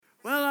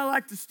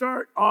like to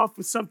start off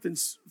with something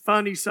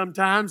funny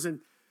sometimes.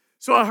 And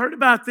so I heard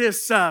about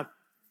this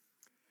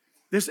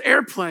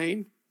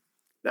airplane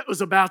that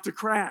was about to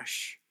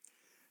crash.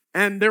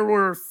 And there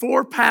were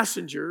 4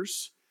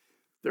 passengers.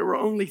 There were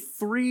only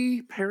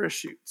 3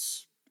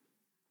 parachutes.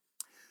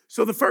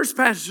 So the first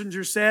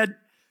passenger said,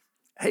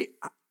 "Hey,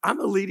 I'm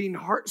a leading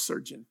heart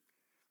surgeon.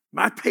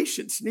 My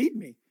patients need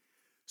me."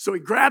 So he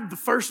grabbed the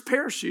first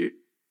parachute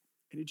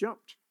and he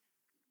jumped.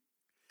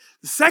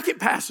 The second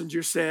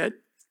passenger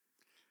said,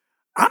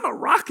 "I'm a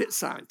rocket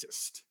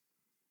scientist.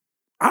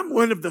 I'm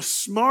one of the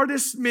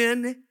smartest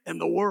men in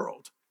the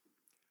world.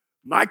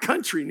 My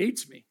country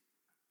needs me."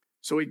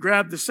 So he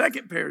grabbed the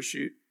second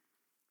parachute,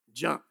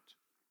 jumped.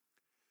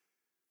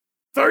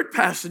 Third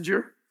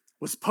passenger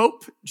was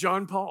Pope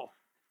John Paul.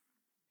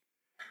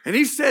 And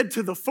he said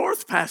to the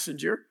fourth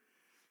passenger,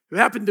 who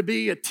happened to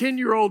be a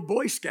 10-year-old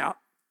Boy Scout,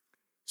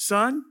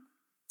 "Son,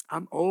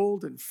 I'm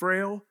old and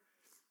frail.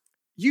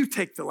 You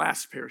take the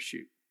last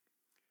parachute."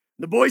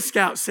 The Boy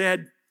Scout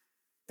said,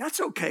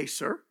 "That's okay,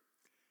 sir.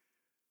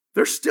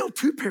 There's still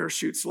 2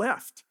 parachutes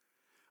left.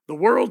 The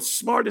world's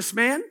smartest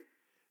man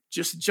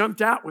just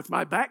jumped out with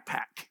my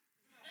backpack."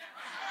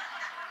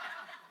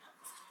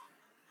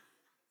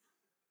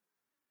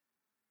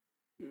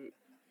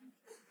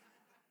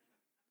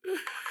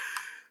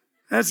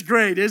 That's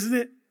great, isn't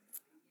it?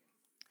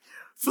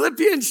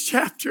 Philippians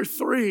chapter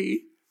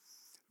 3,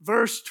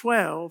 verse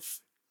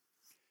 12.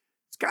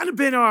 It's kind of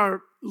been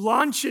our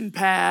launching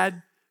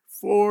pad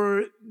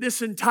for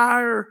this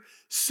entire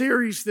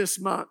series this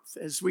month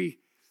as we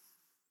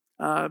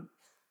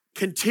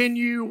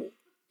continue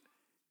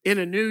in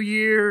a new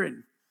year.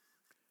 And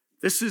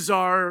this is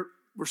we're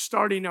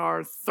starting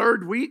our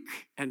 3rd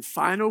week and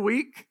final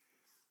week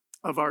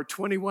of our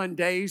 21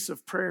 days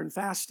of prayer and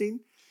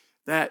fasting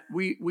that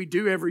we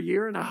do every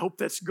year. And I hope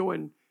that's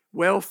going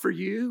well for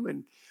you.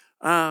 And,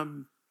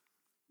 and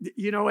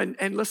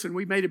listen,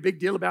 we made a big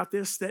deal about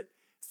this, that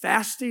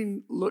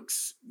fasting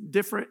looks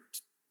different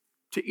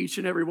to each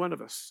and every one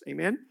of us.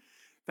 Amen?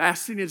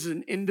 Fasting is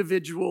an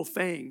individual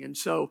thing. And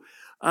so,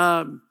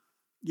 I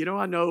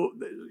know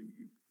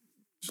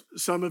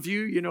some of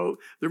you,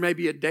 there may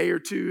be a day or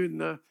two in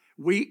the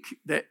week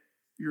that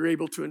you're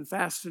able to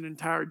fast an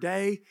entire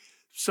day.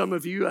 Some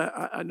of you,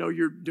 I know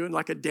you're doing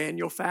like a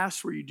Daniel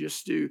fast where you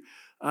just do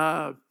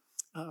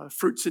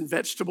fruits and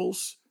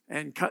vegetables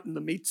and cutting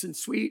the meats and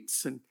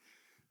sweets. And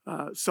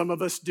some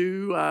of us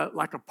do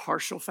like a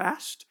partial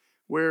fast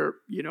where,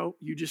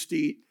 you just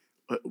eat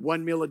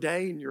 1 meal a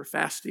day and you're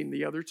fasting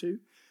the other 2.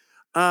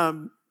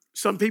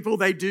 Some people,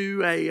 they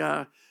do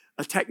a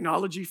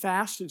technology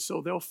fast, and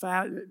so they'll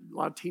fast. A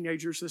lot of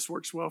teenagers, this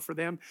works well for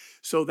them.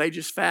 So they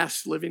just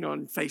fast living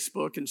on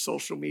Facebook and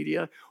social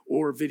media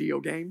or video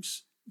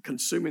games,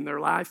 consuming their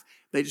life.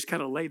 They just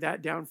kind of lay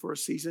that down for a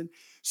season.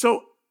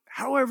 So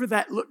however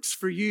that looks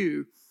for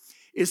you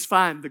is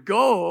fine. The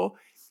goal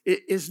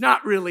is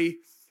not really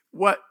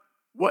what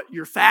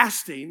you're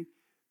fasting.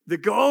 The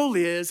goal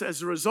is,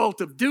 as a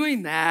result of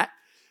doing that,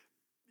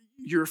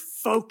 your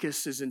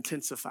focus is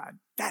intensified.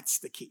 That's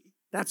the key.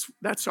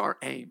 That's our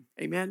aim.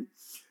 Amen.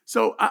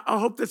 So I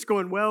hope that's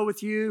going well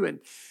with you. And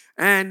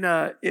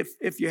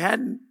if you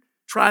hadn't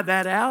tried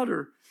that out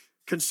or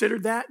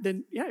considered that,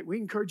 then we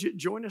encourage you to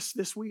join us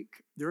this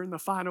week during the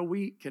final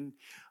week and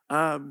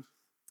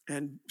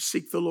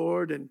seek the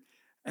Lord and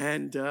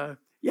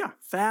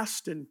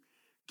fast and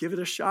give it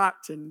a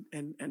shot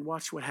and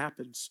watch what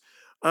happens.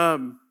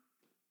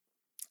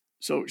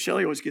 So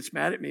Shelly always gets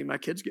mad at me. My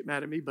kids get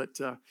mad at me. But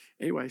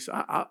anyway, so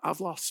I've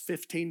lost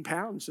 15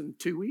 pounds in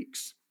 2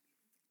 weeks.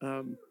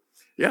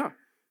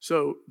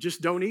 So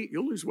just don't eat.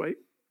 You'll lose weight.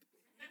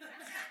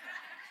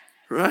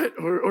 Right?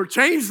 Or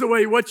change the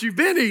way what you've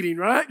been eating,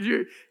 right?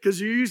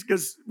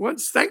 Because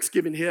once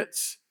Thanksgiving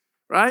hits,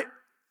 right?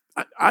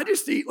 I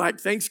just eat like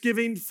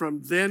Thanksgiving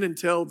from then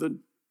until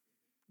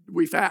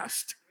we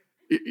fast.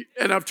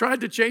 And I've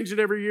tried to change it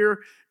every year.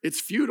 It's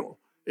futile.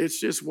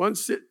 It's just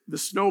once the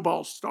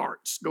snowball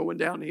starts going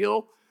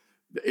downhill,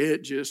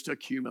 it just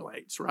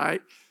accumulates,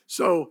 right?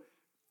 So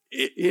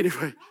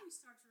anyway,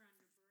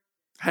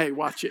 hey,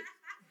 watch it.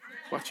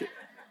 Watch it.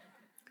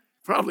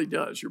 Probably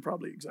does. You're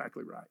probably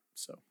exactly right.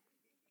 So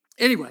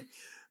anyway,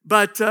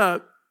 but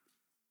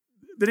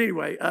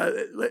anyway,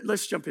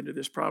 let's jump into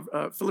this.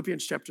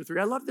 Philippians chapter 3.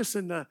 I love this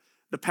in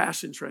the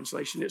Passion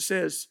Translation. It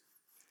says,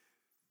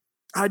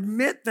 "I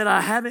admit that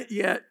I haven't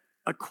yet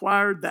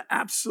acquired the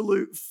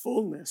absolute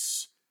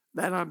fullness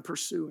that I'm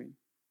pursuing,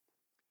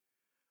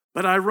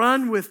 but I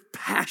run with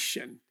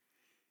passion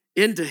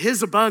into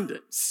His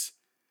abundance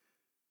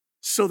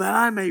so that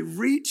I may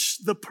reach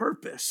the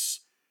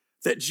purpose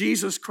that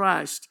Jesus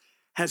Christ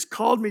has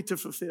called me to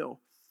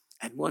fulfill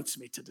and wants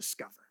me to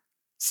discover."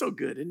 So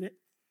good, isn't it?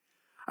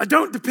 "I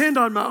don't depend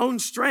on my own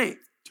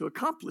strength to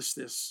accomplish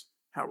this,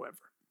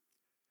 however.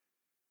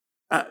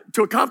 I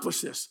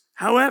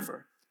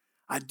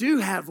do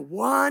have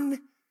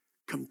one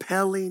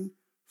compelling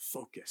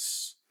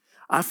focus.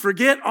 I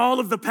forget all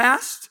of the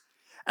past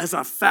as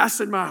I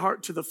fasten my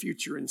heart to the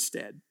future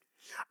instead.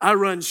 I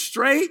run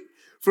straight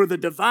for the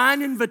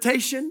divine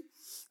invitation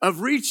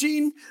of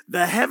reaching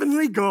the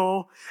heavenly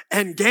goal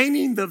and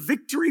gaining the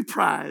victory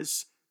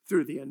prize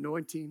through the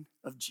anointing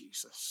of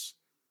Jesus.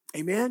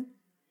 Amen?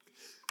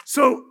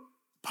 So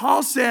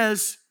Paul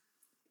says,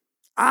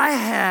 I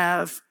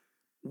have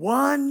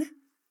one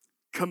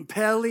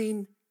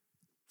compelling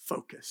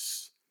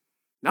focus.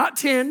 Not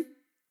 10,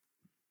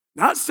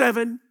 not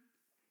 7,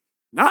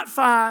 not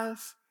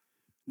 5,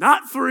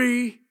 not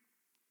 3,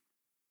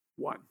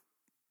 1.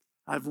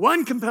 I have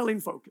one compelling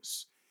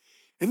focus.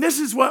 And this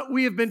is what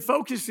we have been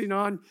focusing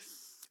on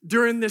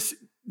during this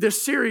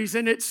series,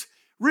 and it's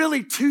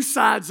really two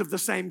sides of the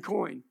same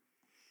coin.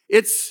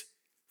 It's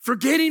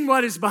forgetting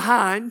what is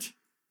behind,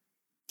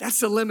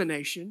 that's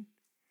elimination,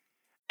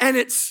 and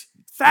it's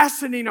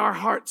fastening our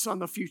hearts on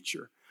the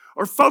future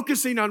or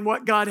focusing on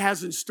what God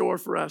has in store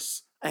for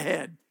us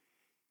ahead.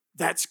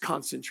 That's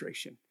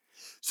concentration.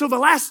 So the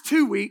last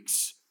 2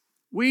 weeks,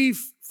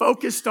 we've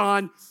focused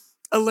on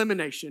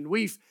elimination.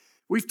 We've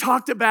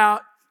talked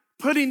about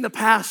putting the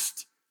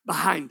past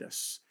behind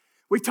us.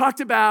 We talked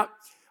about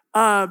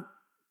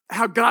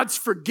how God's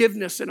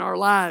forgiveness in our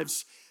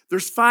lives,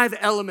 there's 5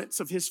 elements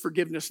of his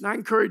forgiveness. And I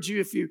encourage you,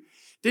 if you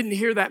didn't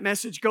hear that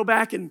message, go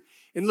back and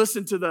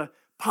listen to the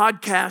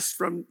podcast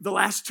from the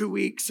last 2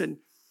 weeks and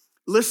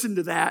listen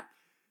to that.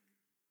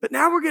 But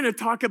now we're going to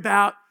talk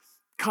about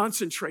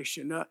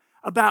concentration,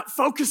 about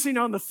focusing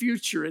on the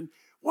future and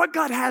what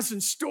God has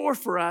in store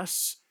for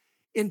us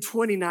in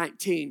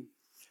 2019.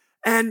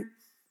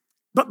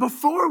 But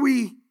before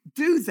we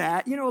do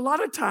that, a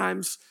lot of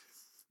times,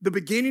 the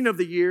beginning of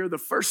the year, the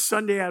first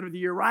Sunday out of the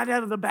year, right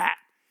out of the bat,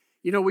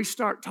 we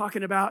start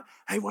talking about,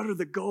 hey, what are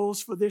the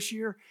goals for this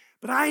year?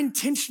 But I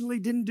intentionally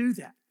didn't do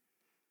that.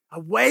 I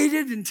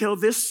waited until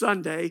this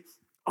Sunday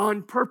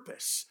on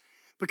purpose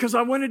because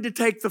I wanted to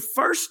take the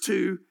first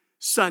 2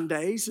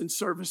 Sundays and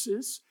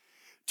services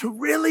to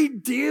really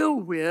deal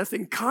with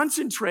and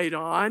concentrate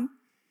on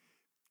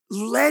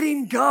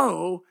letting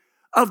go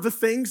of the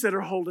things that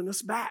are holding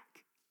us back.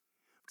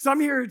 Because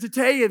I'm here to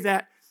tell you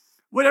that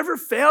whatever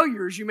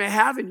failures you may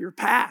have in your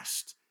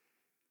past,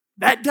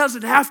 that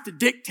doesn't have to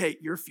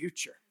dictate your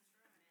future.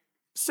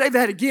 Say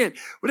that again.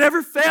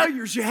 Whatever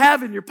failures you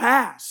have in your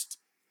past,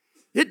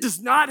 it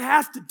does not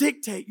have to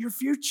dictate your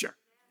future.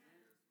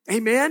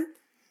 Amen?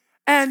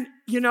 And,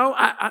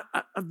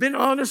 I've been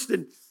honest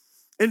and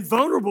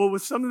vulnerable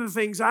with some of the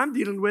things I'm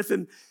dealing with.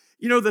 And,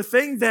 the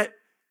thing that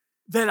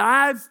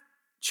I've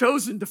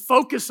chosen to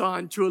focus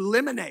on, to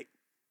eliminate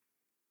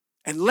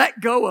and let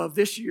go of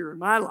this year in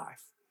my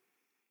life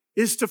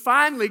is to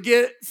finally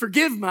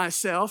forgive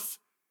myself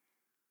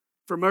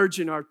for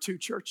merging our 2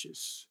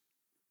 churches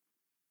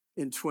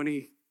in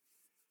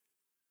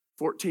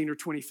 2014 or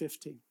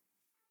 2015.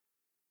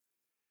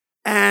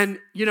 And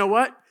you know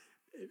what?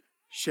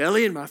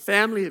 Shelly and my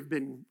family have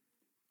been,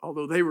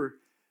 although they were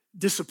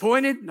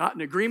disappointed, not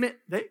in agreement,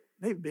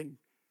 they've been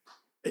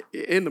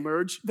in the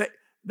merge.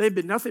 They've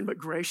been nothing but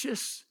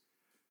gracious.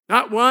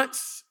 Not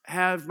once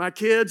have my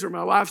kids or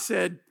my wife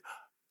said,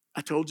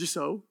 I told you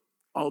so,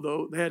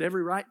 although they had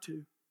every right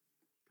to,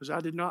 because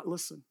I did not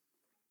listen.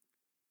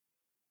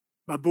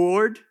 My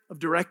board of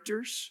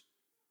directors,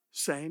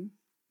 same.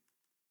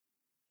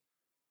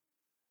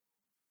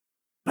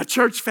 My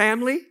church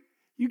family,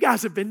 you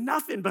guys have been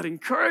nothing but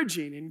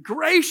encouraging and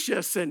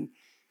gracious and,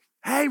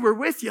 hey, we're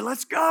with you,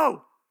 let's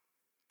go.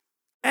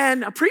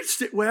 And I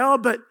preached it well,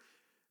 but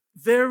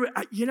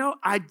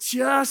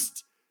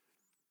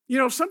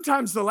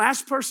sometimes the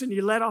last person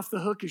you let off the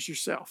hook is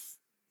yourself,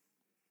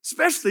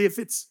 especially if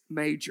it's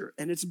major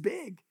and it's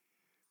big.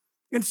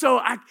 And so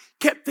I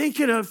kept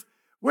thinking of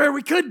where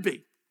we could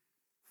be.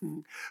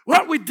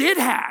 What we did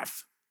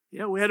have,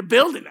 we had a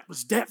building that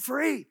was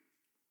debt-free.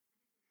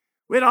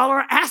 We had all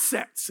our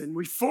assets and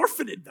we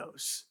forfeited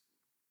those.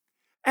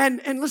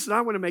 And listen,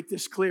 I want to make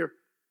this clear.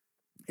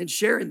 And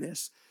sharing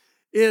this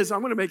is I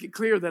want to make it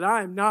clear that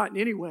I am not in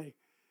any way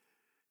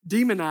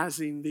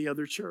demonizing the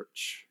other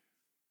church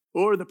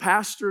or the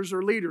pastors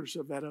or leaders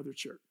of that other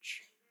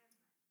church.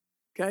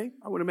 Okay?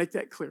 I want to make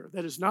that clear.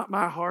 That is not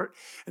my heart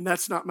and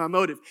that's not my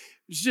motive.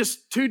 It's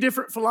just 2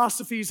 different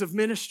philosophies of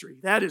ministry.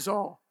 That is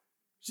all.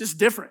 It's just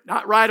different.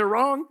 Not right or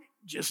wrong,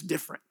 just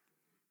different.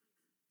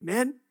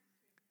 Amen?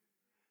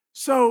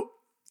 So,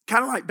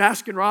 kind of like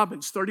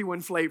Baskin-Robbins,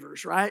 31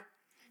 flavors, right?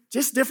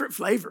 Just different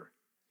flavor,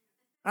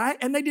 right?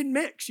 And they didn't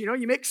mix. You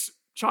mix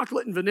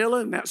chocolate and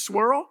vanilla in that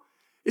swirl,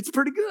 it's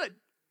pretty good.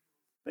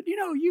 But,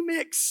 you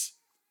mix,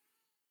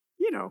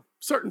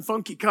 certain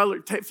funky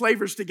colored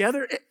flavors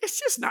together, it's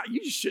just not,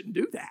 you just shouldn't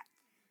do that,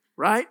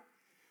 right?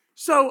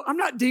 So, I'm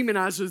not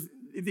demonizing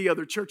the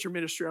other church or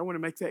ministry. I want to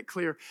make that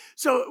clear.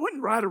 So, it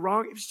wasn't right or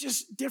wrong. It was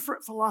just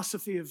different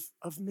philosophy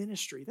of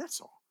ministry.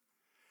 That's all.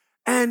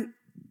 And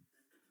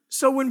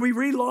so when we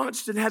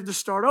relaunched and had to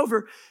start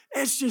over,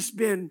 it's just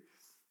been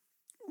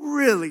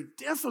really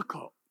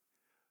difficult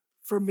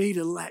for me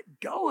to let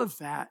go of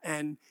that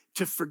and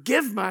to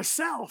forgive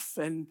myself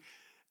and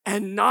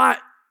not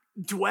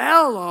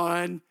dwell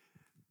on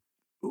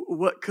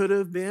what could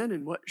have been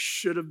and what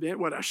should have been,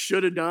 what I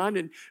should have done.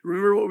 And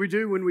remember what we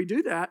do when we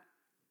do that?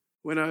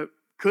 When a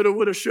coulda,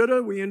 woulda,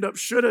 shoulda, we end up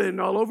shoulda-ing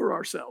all over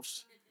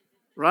ourselves,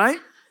 right?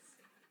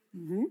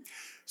 Mm-hmm.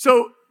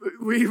 So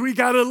we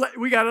gotta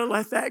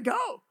let that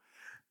go.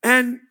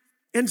 And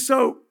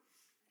so,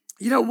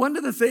 one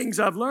of the things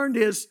I've learned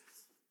is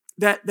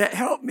that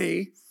helped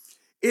me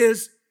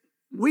is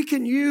we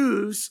can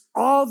use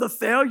all the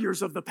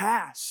failures of the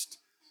past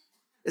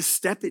as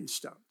stepping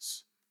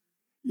stones.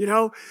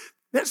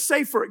 Let's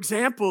say, for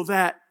example,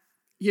 that,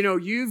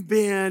 you've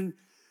been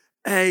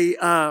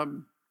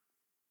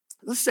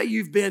let's say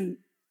you've been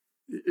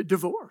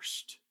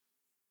divorced,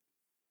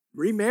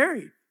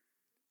 remarried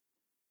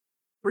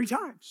 3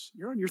 times.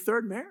 You're on your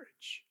 3rd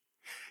marriage.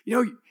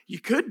 You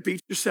could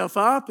beat yourself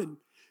up, and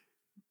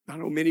I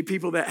know many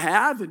people that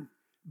have, and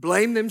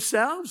blame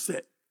themselves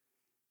that,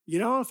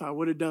 if I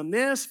would have done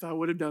this, if I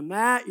would have done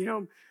that,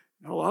 in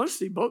all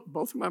honesty, both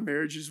of my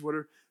marriages would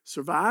have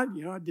survived.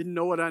 I didn't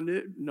know what I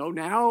know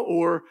now,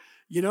 or,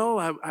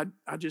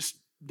 I just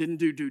didn't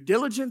do due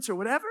diligence or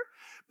whatever.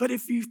 But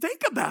if you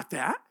think about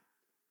that,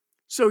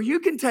 so you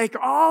can take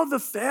all the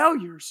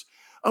failures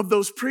of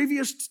those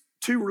previous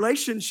 2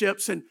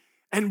 relationships and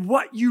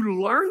what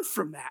you learned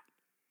from that.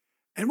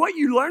 And what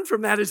you learned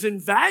from that is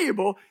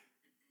invaluable.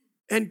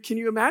 And can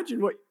you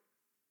imagine what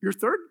your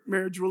 3rd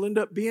marriage will end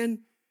up being,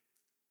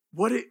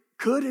 what it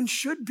could and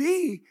should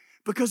be,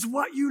 because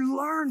what you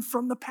learned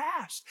from the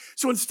past.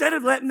 So instead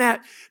of letting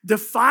that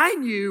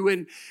define you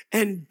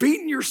and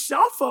beating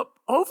yourself up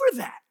over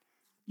that,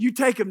 you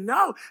take them,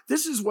 no,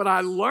 this is what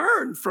I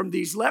learned from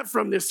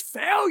this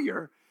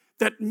failure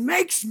that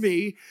makes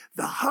me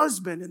the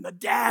husband and the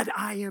dad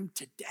I am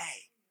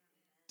today.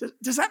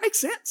 Does that make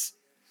sense?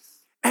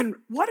 And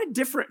what a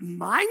different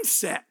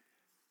mindset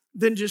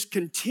than just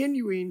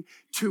continuing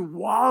to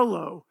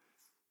wallow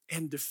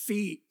and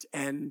defeat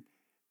and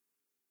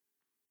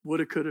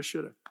woulda, coulda,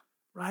 shoulda,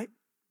 right?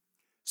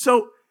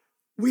 So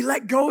we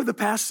let go of the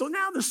past. So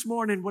now this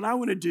morning, what I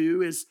want to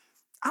do is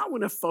I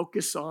want to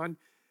focus on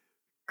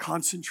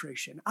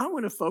concentration. I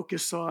want to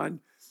focus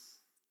on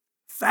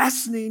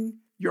fastening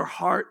your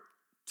heart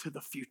to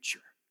the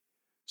future.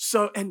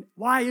 So, and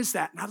why is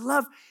that? And I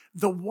love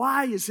the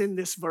why is in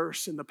this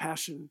verse in the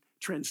Passion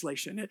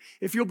Translation.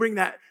 If you'll bring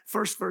that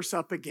first verse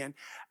up again,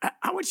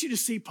 I want you to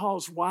see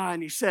Paul's why.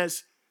 And he said,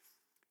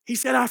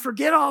 I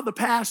forget all the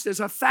past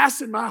as I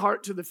fasten my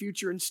heart to the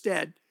future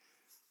instead.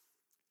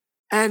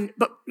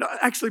 But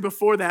actually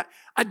before that,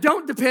 I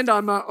don't depend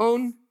on my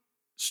own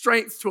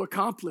strength to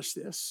accomplish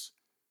this.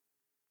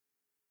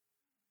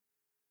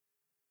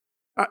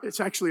 It's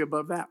actually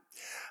above that.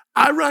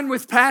 I run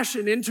with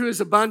passion into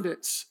his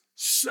abundance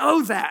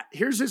so that,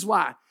 here's his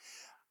why,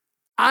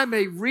 I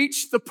may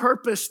reach the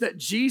purpose that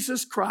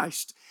Jesus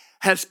Christ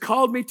has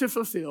called me to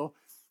fulfill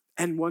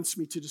and wants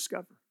me to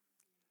discover.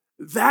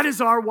 That is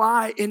our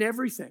why in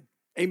everything.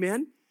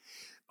 Amen?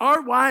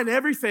 Our why in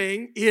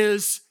everything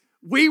is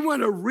we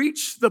want to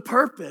reach the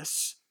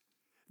purpose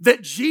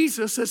that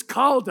Jesus has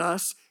called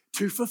us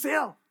to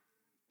fulfill.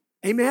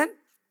 Amen?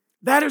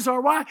 That is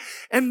our why.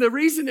 And the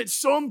reason it's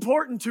so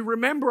important to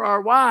remember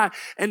our why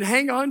and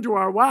hang on to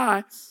our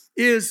why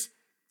is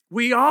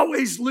we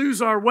always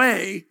lose our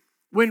way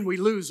when we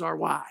lose our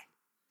why.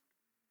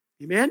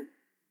 Amen?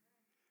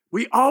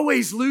 We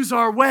always lose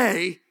our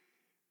way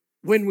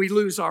when we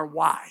lose our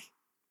why.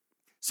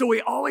 So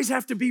we always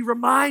have to be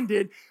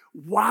reminded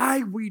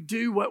why we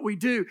do what we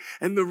do.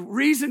 And the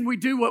reason we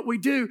do what we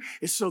do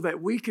is so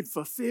that we can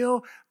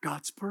fulfill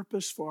God's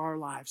purpose for our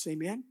lives.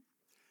 Amen?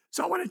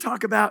 So I want to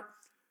talk about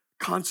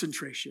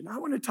concentration. I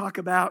want to talk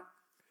about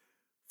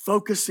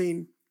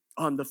focusing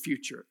on the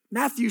future.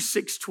 Matthew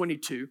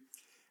 6:22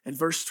 and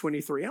verse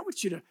 23. I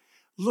want you to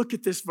look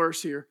at this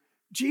verse here.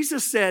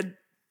 Jesus said,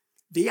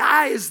 the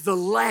eye is the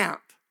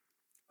lamp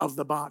of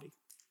the body.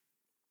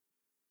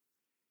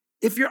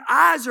 If your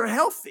eyes are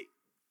healthy,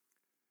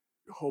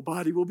 your whole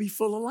body will be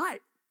full of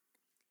light.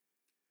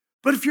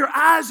 But if your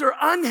eyes are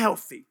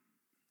unhealthy,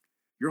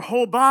 your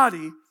whole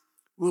body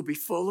will be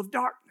full of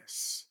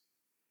darkness.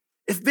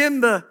 If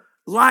then the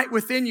light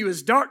within you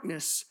is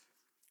darkness,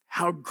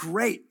 how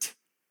great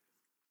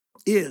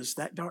is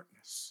that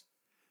darkness?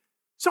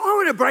 So I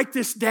want to break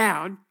this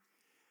down.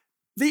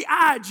 The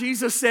eye,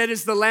 Jesus said,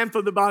 is the lamp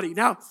of the body.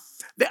 Now,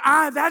 the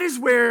eye, that is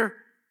where,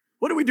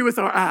 what do we do with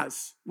our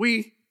eyes?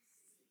 We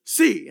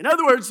see. In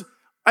other words,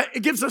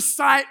 it gives us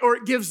sight or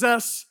it gives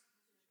us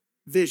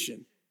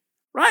vision,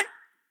 right?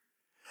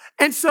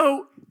 And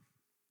so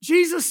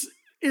Jesus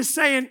is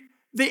saying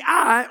the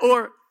eye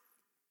or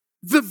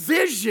the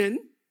vision,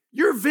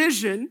 your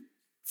vision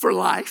for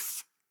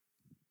life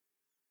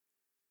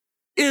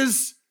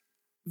is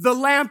the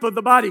lamp of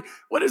the body.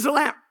 What is a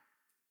lamp?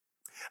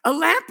 A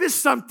lamp is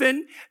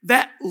something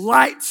that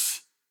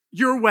lights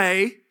your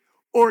way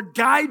or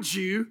guides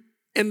you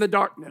in the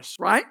darkness,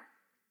 right?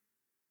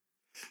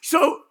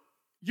 So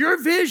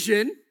your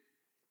vision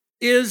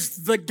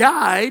is the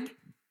guide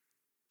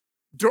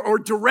or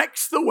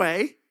directs the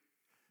way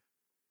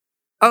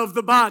of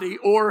the body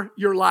or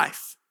your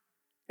life.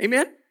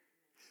 Amen?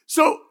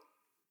 So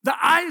the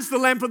eye is the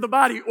lamp of the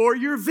body, or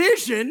your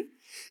vision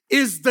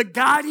is the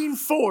guiding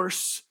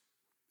force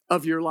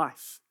of your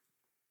life.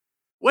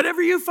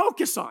 Whatever you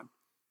focus on,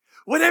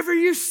 whatever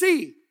you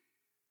see,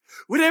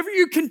 whatever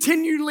you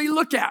continually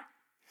look at,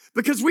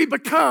 because we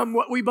become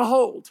what we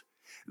behold.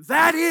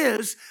 That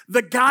is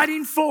the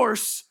guiding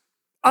force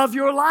of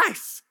your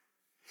life.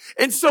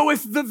 And so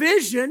if the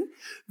vision,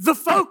 the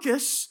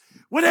focus,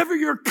 whatever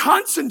you're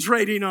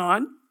concentrating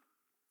on,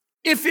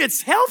 if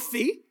it's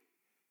healthy,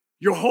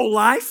 your whole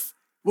life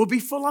will be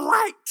full of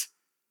light.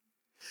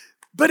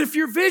 But if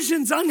your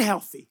vision's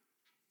unhealthy,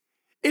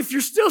 if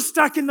you're still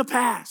stuck in the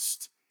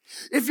past,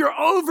 if you're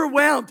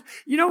overwhelmed,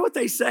 you know what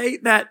they say?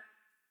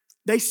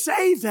 They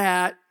say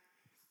that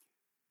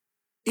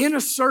in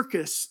a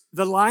circus,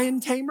 the lion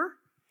tamer,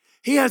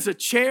 he has a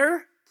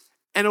chair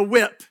and a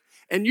whip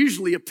and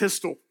usually a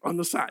pistol on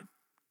the side,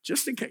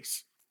 just in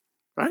case,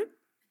 right?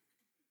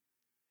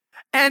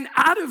 And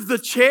out of the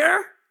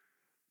chair,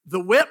 the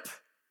whip,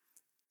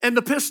 and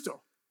the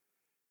pistol,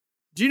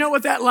 do you know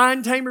what that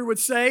lion tamer would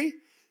say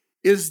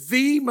is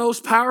the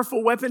most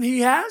powerful weapon he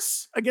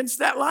has against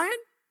that lion?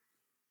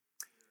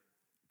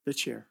 The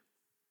chair.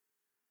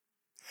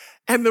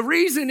 And the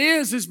reason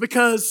is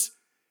because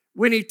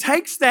when he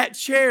takes that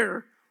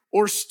chair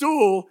or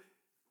stool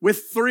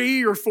with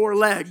 3 or 4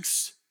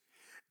 legs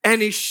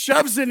and he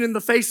shoves it in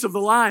the face of the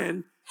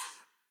lion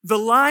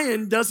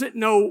doesn't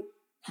know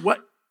what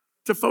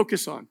to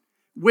focus on,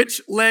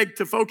 which leg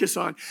to focus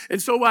on.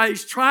 And so while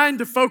he's trying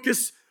to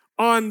focus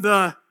on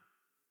the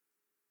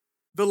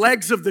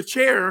legs of the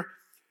chair,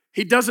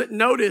 he doesn't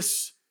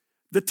notice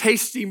the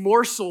tasty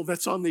morsel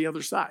that's on the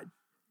other side.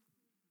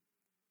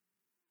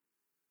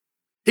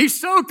 He's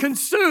so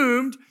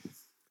consumed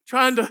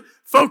trying to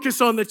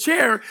focus on the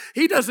chair,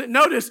 he doesn't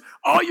notice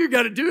all you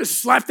got to do is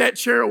slap that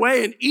chair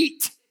away and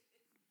eat.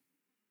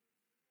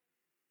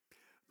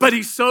 But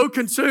he's so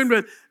consumed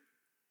with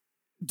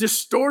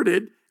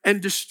distorted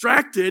and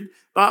distracted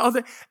by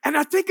other. And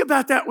I think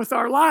about that with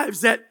our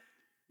lives, that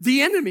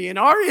the enemy and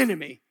our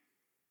enemy,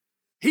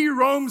 he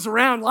roams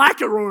around like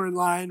a roaring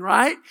lion,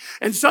 right?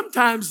 And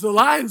sometimes the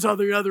lion's on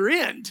the other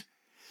end.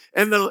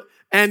 And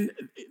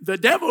the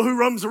devil who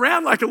roams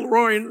around like a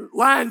roaring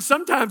lion,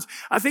 sometimes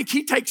I think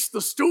he takes the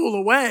stool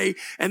away,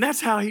 and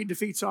that's how he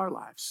defeats our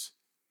lives.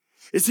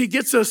 Is he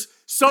gets us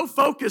so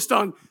focused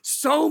on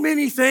so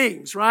many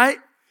things, right?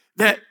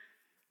 That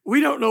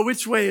we don't know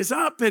which way is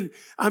up, and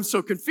I'm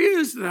so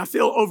confused, and I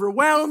feel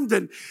overwhelmed.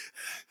 And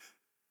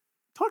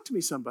talk to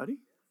me, somebody.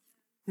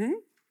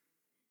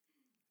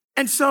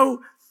 And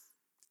so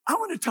I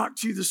want to talk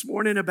to you this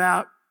morning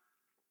about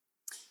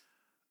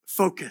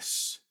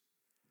focus.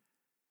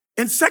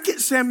 In 2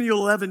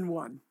 Samuel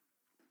 11:1,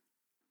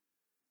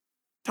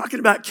 talking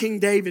about King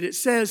David, it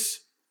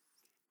says,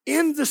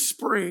 in the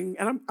spring,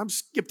 and I'm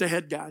skipped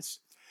ahead, guys.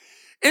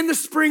 In the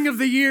spring of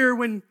the year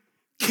when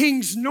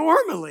kings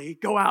normally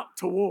go out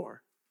to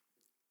war,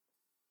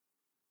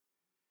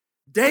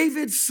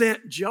 David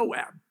sent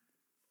Joab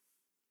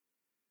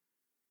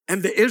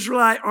and the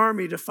Israelite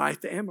army to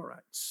fight the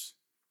Amorites.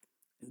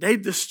 They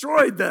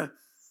destroyed the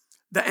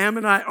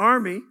Ammonite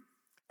army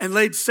and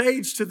laid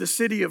siege to the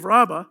city of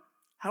Rabbah.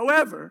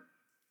 However,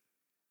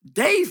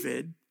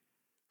 David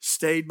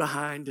stayed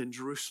behind in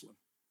Jerusalem.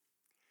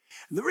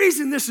 And the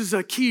reason this is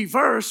a key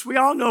verse, we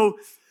all know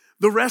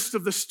the rest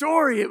of the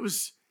story. It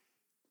was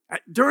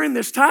during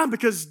this time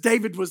because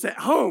David was at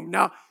home.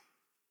 Now, it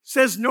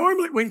says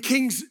normally when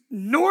kings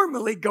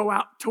normally go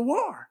out to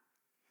war.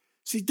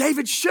 See,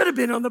 David should have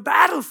been on the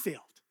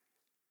battlefield.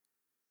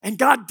 And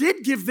God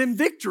did give them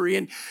victory,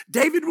 and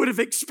David would have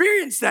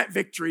experienced that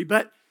victory,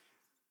 but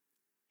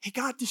he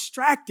got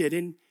distracted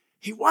and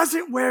he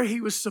wasn't where he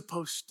was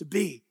supposed to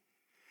be.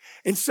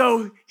 And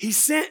so he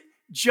sent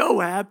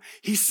Joab,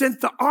 he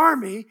sent the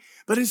army,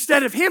 but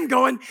instead of him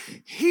going,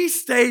 he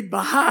stayed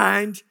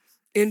behind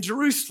in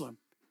Jerusalem.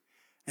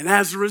 And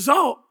as a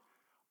result,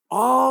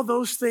 all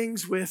those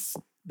things with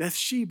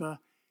Bathsheba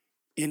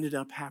ended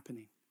up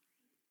happening.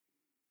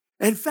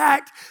 In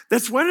fact,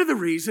 that's one of the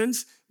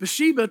reasons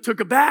Bathsheba took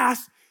a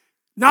bath,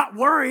 not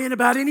worrying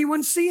about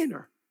anyone seeing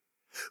her,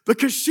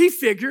 because she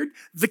figured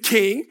the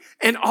king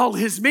and all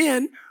his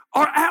men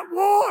are at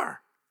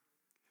war.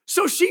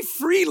 So she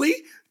freely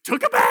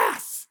took a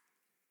bath.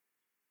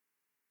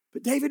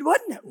 But David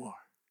wasn't at war.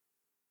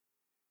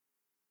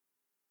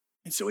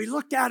 And so he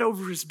looked out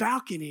over his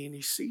balcony and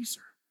he sees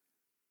her.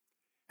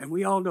 And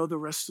we all know the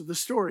rest of the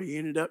story. He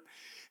ended up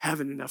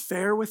having an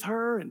affair with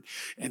her, and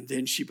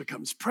then she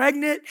becomes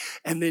pregnant.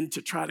 And then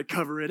to try to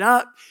cover it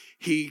up,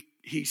 he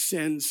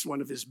sends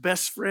one of his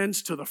best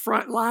friends to the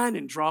front line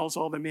and draws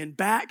all the men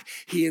back.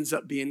 He ends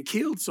up being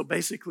killed. So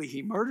basically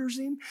he murders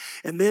him.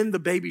 And then the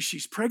baby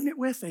she's pregnant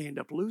with, they end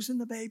up losing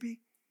the baby.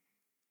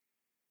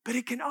 But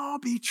it can all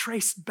be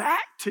traced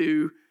back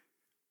to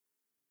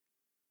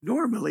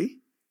normally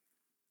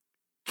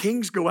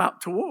kings go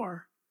out to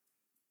war.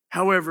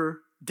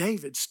 However,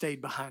 David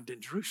stayed behind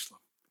in Jerusalem.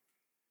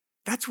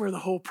 That's where the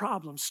whole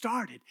problem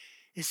started,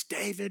 is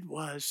David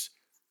was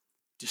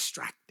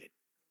distracted.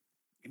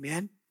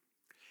 Amen?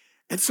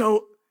 And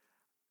so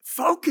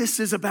focus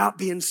is about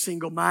being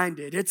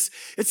single-minded.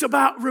 It's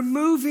about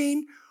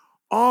removing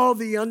all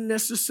the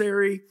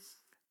unnecessary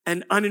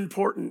and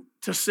unimportant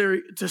to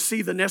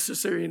see the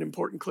necessary and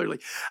important clearly.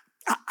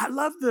 I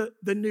love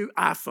the new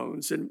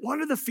iPhones, and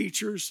one of the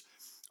features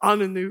on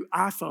the new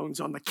iPhones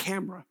on the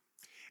camera,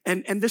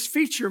 and this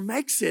feature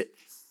makes it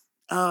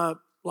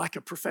like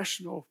a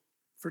professional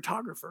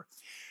photographer.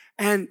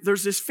 And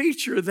there's this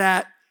feature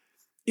that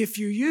if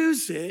you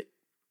use it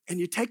and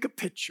you take a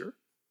picture,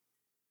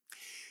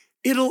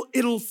 it'll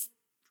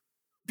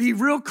be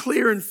real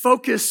clear and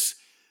focus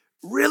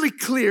really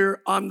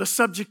clear on the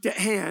subject at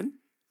hand,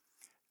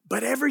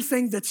 but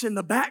everything that's in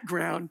the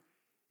background,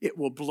 it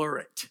will blur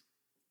it.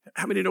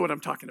 How many know what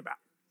I'm talking about?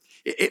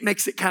 It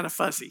makes it kind of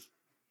fuzzy.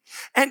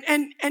 And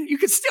you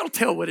can still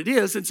tell what it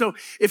is. And so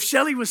if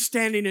Shelley was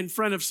standing in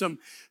front of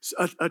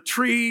a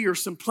tree or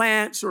some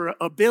plants or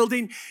a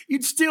building,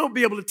 you'd still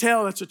be able to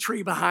tell that's a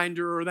tree behind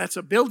her or that's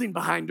a building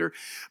behind her.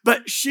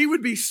 But she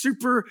would be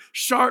super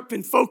sharp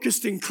and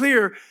focused and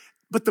clear.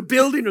 But the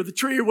building or the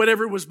tree or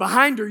whatever was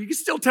behind her, you can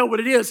still tell what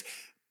it is.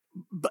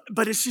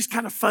 But it's just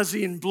kind of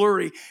fuzzy and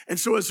blurry. And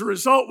so as a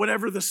result,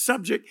 whatever the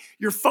subject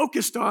you're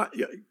focused on,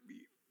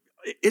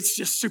 it's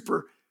just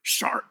super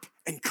sharp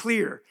and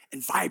clear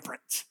and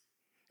vibrant.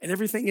 And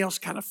everything else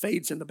kind of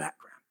fades in the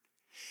background.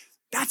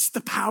 That's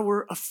the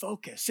power of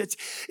focus.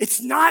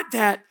 It's not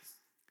that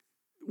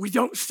we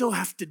don't still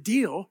have to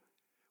deal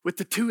with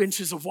the 2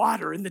 inches of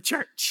water in the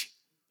church.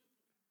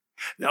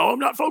 No, I'm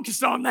not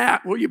focused on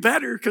that. Well, you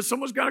better, because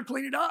someone's got to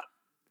clean it up,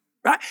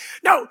 right?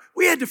 No,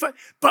 we had to,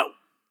 but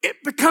it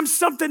becomes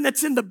something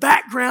that's in the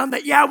background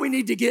that, yeah, we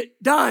need to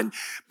get done.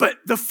 But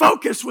the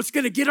focus, what's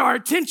going to get our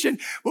attention,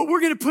 what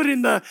we're going to put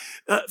in the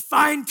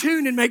fine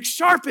tune and make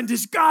sharpened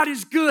is God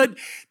is good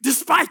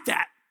despite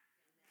that.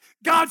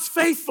 God's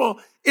faithful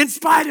in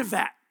spite of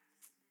that.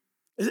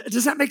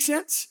 Does that make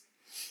sense?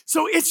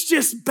 So it's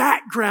just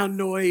background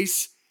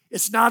noise.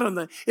 It's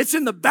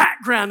in the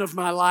background of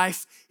my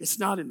life. It's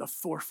not in the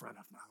forefront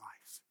of my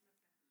life.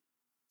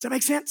 Does that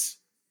make sense?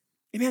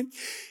 Amen.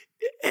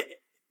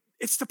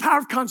 It's the power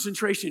of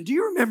concentration. Do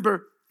you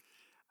remember?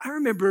 I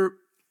remember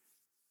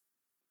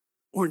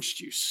orange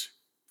juice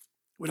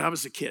when I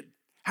was a kid.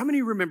 How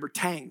many remember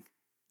Tang?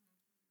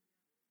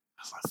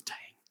 I love Tang.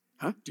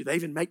 Huh? Do they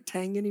even make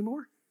Tang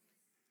anymore?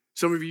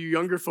 Some of you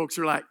younger folks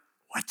are like,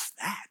 what's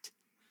that?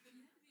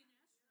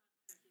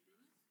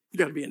 You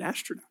got to be an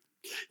astronaut.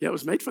 Yeah, it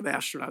was made for the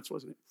astronauts,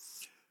 wasn't it?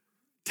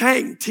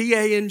 Tang,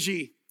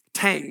 T-A-N-G,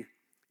 Tang.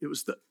 It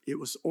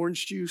was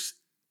orange juice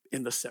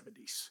in the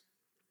 70s.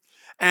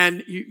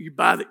 And you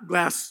buy the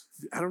glass,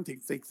 I don't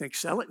think they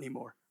sell it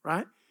anymore,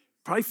 right?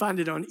 Probably find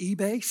it on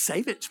eBay,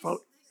 save it.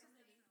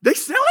 They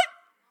sell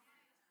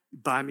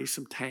it? Buy me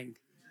some Tang.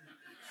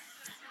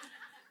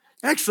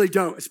 Actually,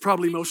 don't. It's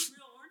probably most...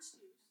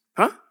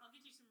 Huh?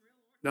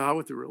 No, I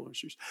want the real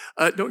orange juice.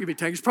 Don't give me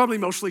Tang. It's probably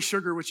mostly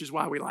sugar, which is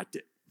why we liked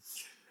it.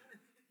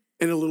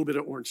 And a little bit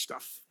of orange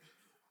stuff,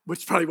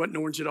 which probably wasn't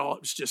orange at all.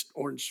 It was just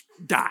orange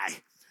dye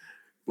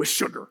with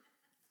sugar.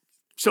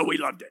 So we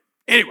loved it.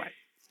 Anyway.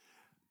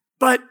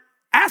 But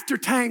after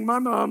Tang, my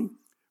mom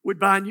would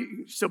buy, and you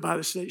can still buy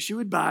this today, she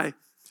would buy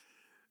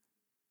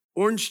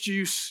orange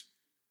juice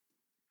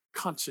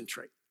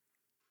concentrate.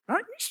 Right?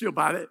 You can still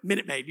buy that,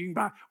 Minute Maid. You can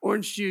buy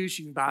orange juice,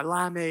 you can buy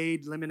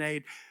limeade,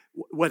 lemonade,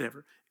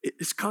 whatever.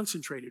 It's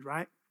concentrated,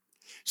 right?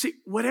 See,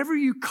 whatever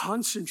you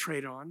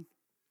concentrate on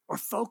or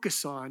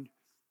focus on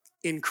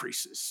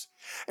increases.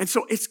 And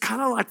so it's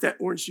kind of like that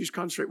orange juice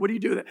concentrate. What do you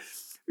do with it?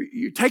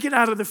 You take it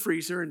out of the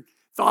freezer and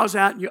thaws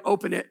out and you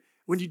open it.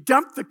 When you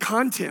dump the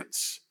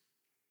contents,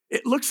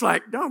 it looks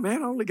like, no,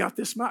 man, I only got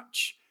this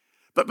much.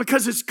 But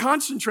because it's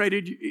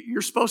concentrated,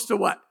 you're supposed to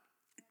what?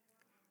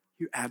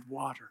 You add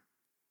water,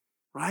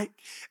 right?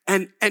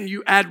 And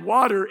you add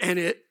water and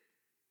it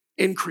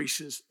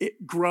increases,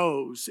 it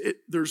grows,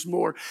 there's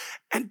more.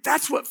 And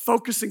that's what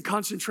focus and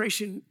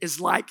concentration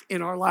is like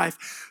in our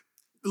life.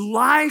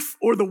 Life,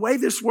 or the way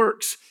this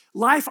works,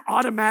 life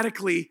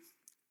automatically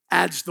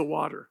adds the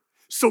water.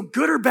 So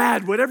good or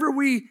bad, whatever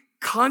we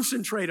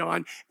concentrate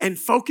on and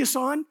focus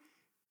on,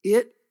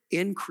 it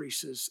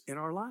increases in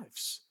our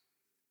lives.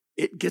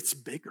 It gets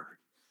bigger.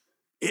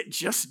 It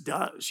just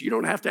does. You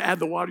don't have to add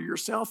the water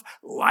yourself.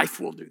 Life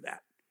will do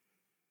that.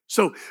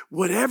 So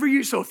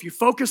if you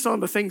focus on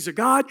the things of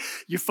God,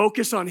 you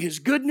focus on His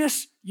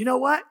goodness, you know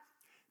what?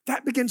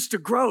 That begins to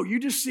grow. You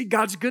just see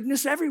God's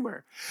goodness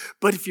everywhere.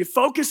 But if you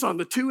focus on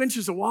the 2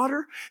 inches of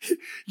water,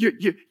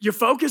 you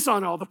focus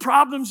on all the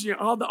problems,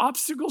 all the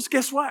obstacles,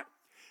 guess what?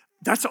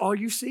 That's all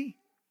you see.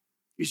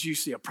 Is you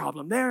see a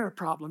problem there, a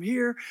problem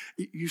here,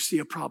 you see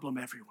a problem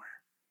everywhere.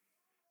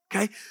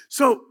 Okay?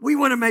 So we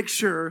want to make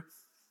sure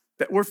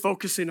that we're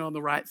focusing on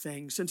the right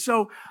things. And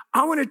so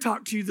I want to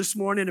talk to you this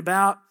morning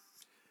about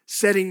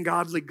setting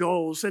godly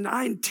goals. And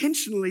I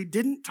intentionally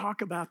didn't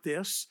talk about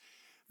this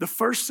the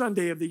first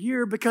Sunday of the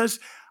year because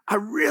I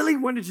really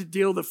wanted to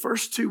deal the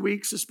first 2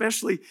 weeks,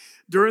 especially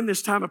during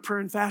this time of prayer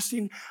and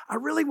fasting, I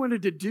really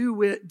wanted to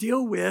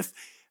deal with,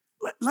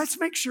 let's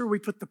make sure we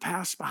put the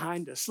past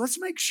behind us. Let's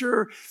make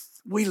sure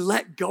we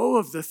let go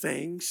of the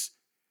things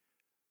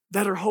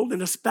that are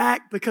holding us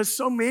back, because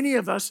so many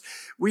of us,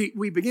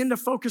 we begin to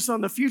focus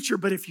on the future,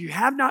 but if you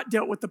have not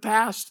dealt with the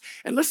past,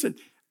 and listen,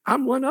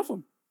 I'm one of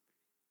them.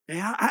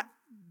 Yeah,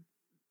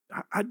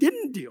 I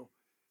didn't deal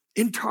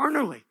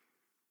internally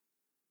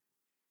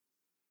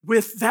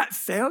with that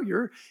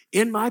failure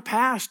in my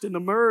past and the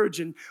merge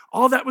and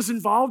all that was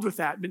involved with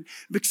that. And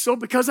so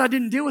because I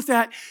didn't deal with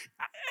that,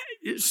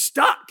 it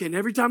stuck. And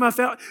every time I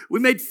felt we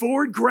made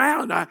forward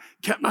ground, I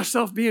kept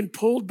myself being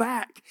pulled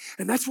back.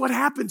 And that's what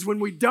happens when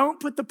we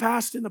don't put the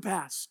past in the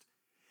past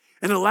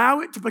and allow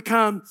it to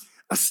become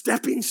a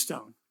stepping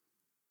stone.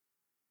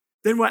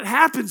 Then what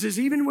happens is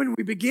even when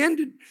we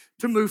begin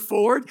to move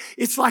forward,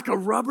 it's like a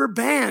rubber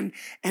band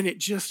and it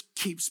just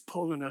keeps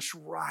pulling us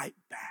right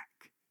back.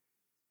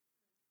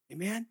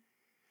 Amen?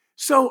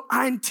 So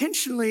I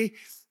intentionally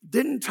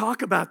didn't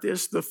talk about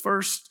this the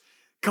first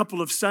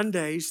couple of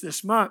Sundays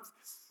this month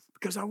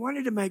because I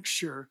wanted to make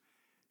sure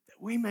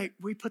that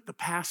we put the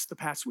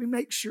past. We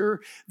make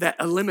sure that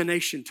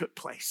elimination took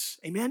place.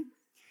 Amen?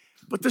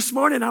 But this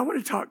morning I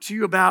want to talk to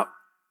you about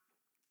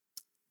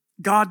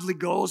godly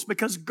goals,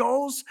 because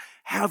goals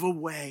have a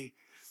way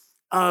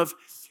of,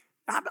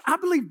 I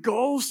believe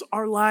goals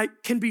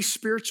can be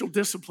spiritual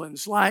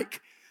disciplines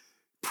like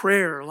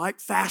prayer, like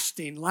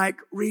fasting, like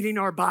reading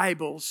our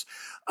Bibles,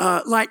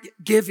 like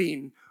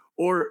giving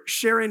or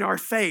sharing our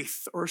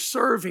faith or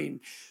serving.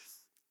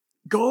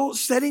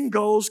 Setting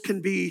goals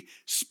can be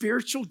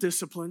spiritual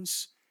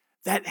disciplines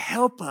that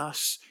help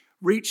us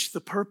reach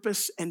the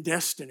purpose and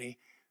destiny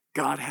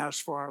God has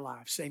for our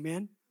lives.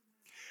 Amen?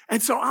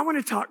 And so I want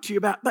to talk to you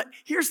about, but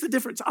here's the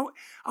difference. I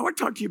want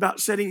to talk to you about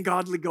setting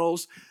godly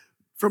goals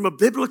from a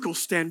biblical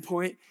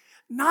standpoint,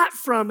 not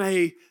from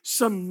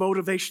some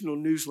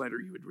motivational newsletter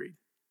you would read.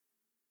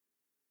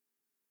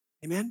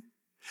 Amen?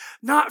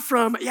 Not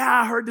from,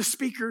 I heard the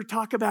speaker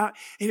talk about,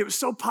 and it was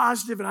so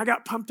positive and I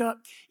got pumped up.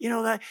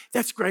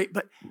 That's great,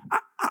 but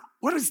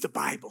what does the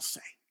Bible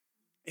say?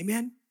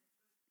 Amen?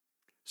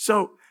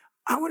 So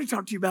I want to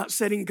talk to you about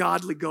setting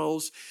godly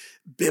goals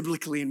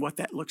biblically and what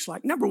that looks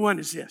like. Number one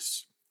is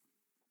this.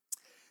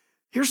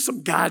 Here's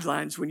some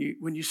guidelines when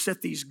you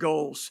set these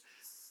goals.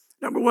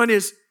 Number one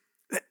is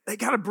they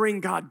got to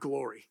bring God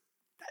glory.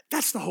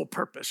 That's the whole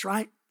purpose,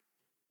 right?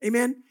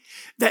 Amen?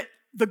 That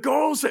the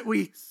goals that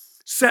we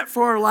set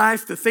for our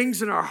life, the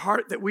things in our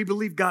heart that we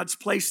believe God's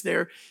placed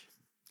there,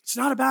 it's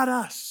not about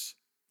us.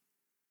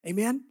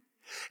 Amen?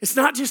 It's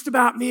not just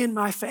about me and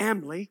my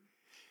family.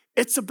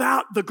 It's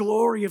about the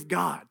glory of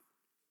God.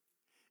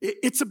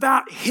 It's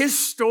about His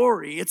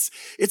story.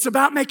 It's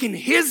about making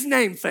His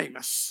name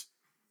famous.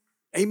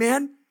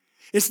 Amen?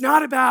 It's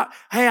not about,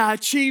 hey, I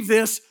achieved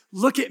this,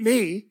 look at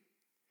me.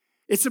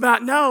 It's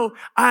about, no,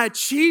 I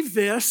achieved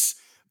this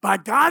by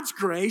God's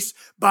grace,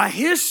 by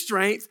His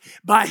strength,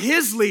 by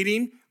His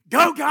leading.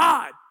 Go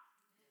God.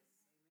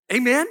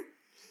 Amen?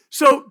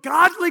 So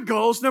godly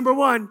goals, number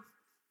one,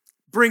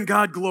 bring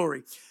God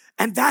glory.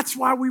 And that's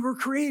why we were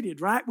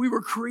created, right? We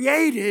were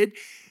created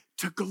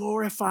to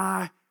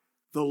glorify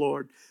the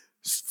Lord.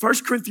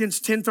 1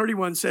 Corinthians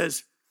 10:31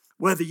 says,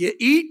 whether you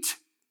eat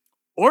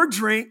or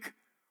drink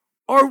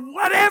or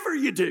whatever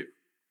you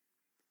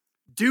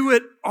do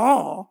it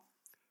all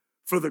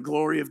for the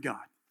glory of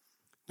God.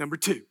 Number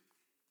two,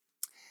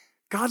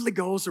 godly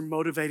goals are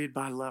motivated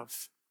by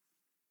love.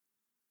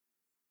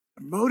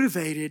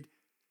 Motivated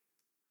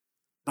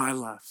by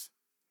love.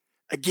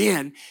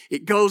 Again,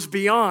 it goes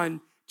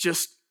beyond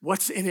just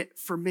what's in it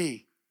for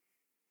me.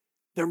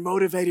 They're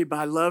motivated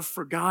by love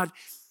for God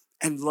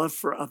and love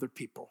for other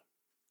people.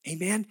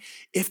 Amen?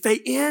 If they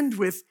end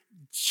with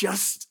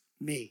just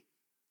me,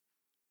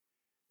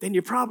 then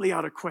you probably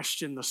ought to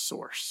question the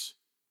source.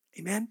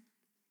 Amen?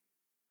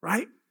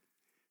 Right?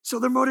 So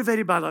they're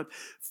motivated by love.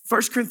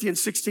 1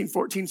 Corinthians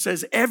 16:14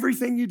 says,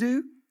 everything you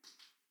do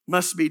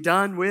must be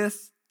done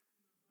with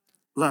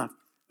love.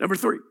 Number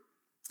three,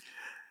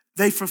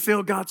 they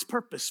fulfill God's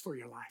purpose for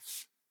your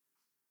life.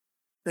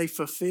 They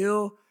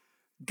fulfill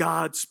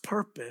God's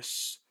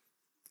purpose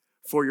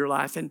for your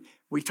life. And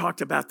we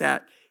talked about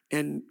that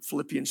in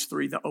Philippians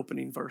 3, the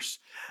opening verse.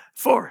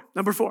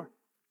 Number four,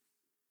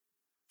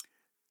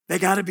 they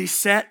got to be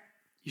set.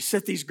 You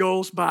set these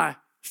goals by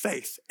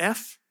faith.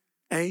 Faith.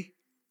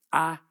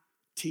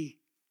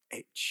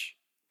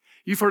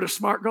 You've heard of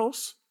SMART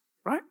goals,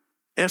 right?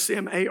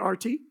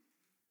 SMART,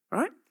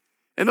 right?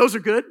 And those are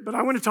good, but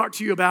I want to talk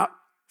to you about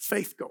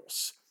faith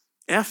goals.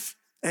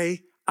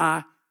 FAITH.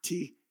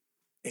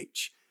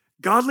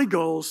 Godly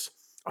goals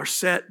are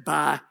set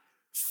by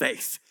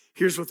faith.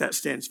 Here's what that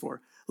stands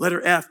for.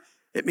 Letter F,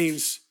 it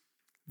means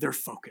they're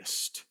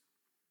focused.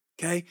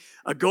 Okay?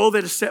 A goal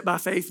that is set by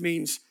faith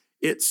means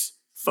it's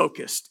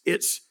focused.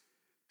 It's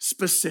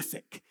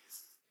specific.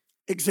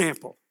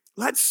 Example,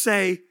 let's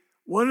say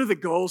one of the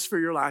goals for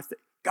your life that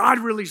God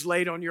really's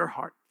laid on your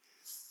heart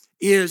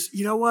is,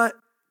 you know what?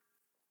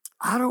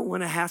 I don't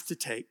want to have to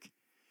take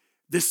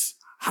this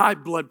high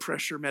blood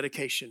pressure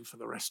medication for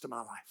the rest of my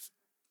life.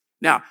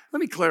 Now, let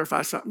me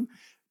clarify something.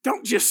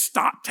 Don't just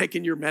stop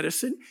taking your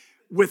medicine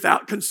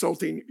without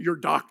consulting your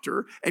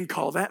doctor and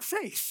call that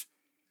faith.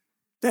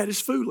 That is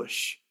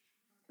foolish.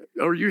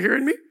 Are you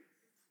hearing me?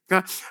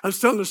 I was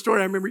telling the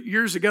story. I remember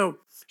years ago,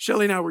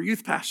 Shelly and I were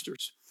youth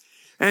pastors.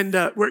 And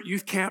we're at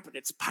youth camp, and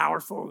it's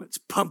powerful, and it's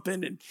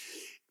pumping, and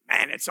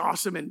man, it's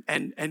awesome.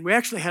 And we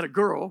actually had a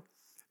girl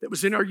that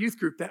was in our youth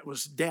group that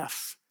was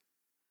deaf,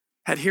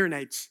 had hearing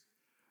aids.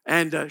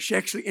 And she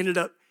actually ended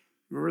up,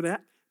 remember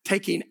that?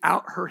 Taking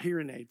out her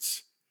hearing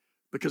aids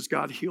because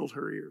God healed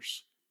her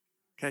ears.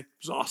 Okay, it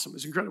was awesome. It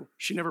was incredible.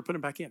 She never put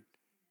them back in.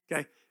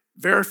 Okay,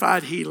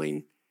 verified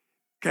healing.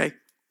 Okay,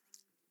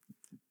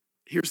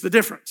 here's the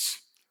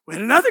difference.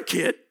 When another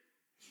kid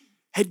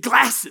had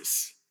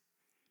glasses,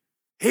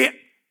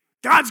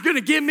 God's going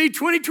to give me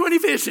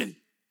 20/20 vision.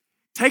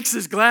 Takes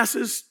his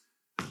glasses,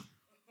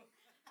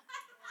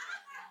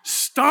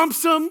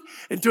 stomps them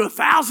into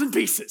 1,000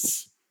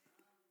 pieces.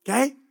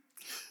 Okay?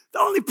 The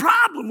only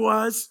problem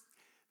was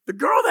the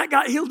girl that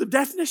got healed of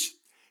deafness,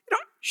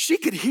 she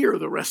could hear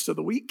the rest of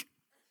the week.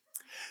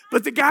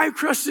 But the guy who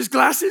crushed his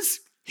glasses,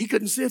 he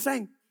couldn't see a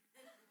thing.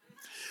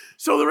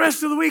 So the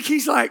rest of the week,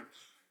 he's like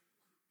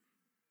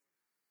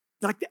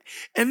that.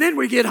 And then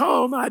we get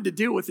home, I had to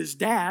deal with his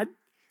dad.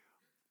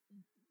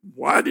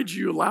 Why did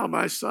you allow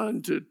my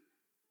son to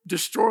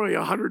destroy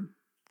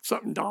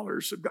 $100-something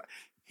of God?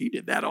 He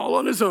did that all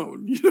on his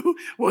own,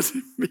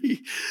 wasn't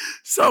me.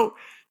 So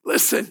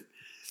listen,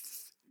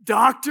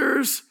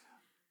 doctors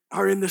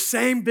are in the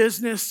same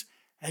business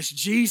as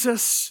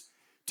Jesus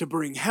to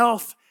bring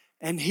health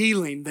and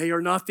healing. They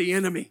are not the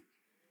enemy,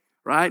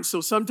 right? So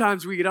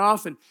sometimes we get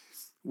off and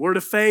word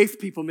of faith,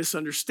 people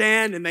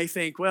misunderstand and they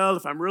think, well,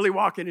 if I'm really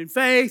walking in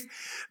faith,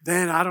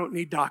 then I don't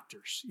need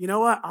doctors. You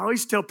know what? I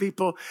always tell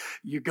people,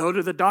 you go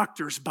to the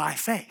doctors by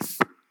faith.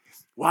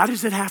 Why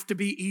does it have to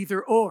be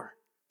either or?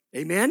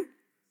 Amen?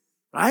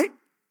 Right?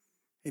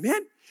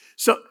 Amen?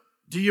 So,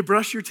 do you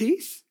brush your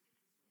teeth?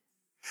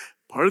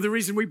 Part of the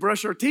reason we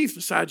brush our teeth,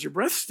 besides your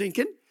breath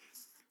stinking,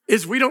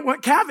 is we don't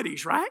want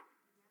cavities, right?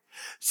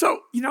 So,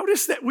 you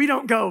notice that we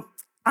don't go,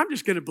 I'm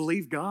just going to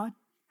believe God.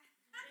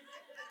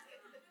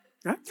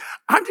 Right?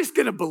 I'm just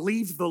going to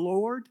believe the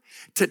Lord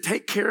to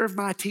take care of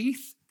my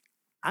teeth.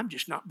 I'm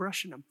just not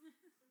brushing them.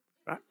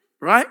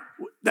 Right?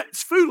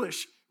 That's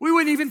foolish. We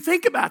wouldn't even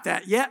think about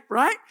that yet,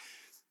 right?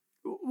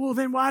 Well,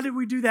 then why did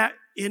we do that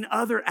in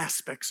other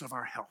aspects of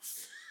our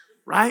health?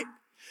 Right?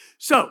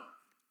 So,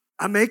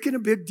 I'm making a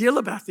big deal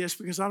about this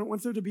because I don't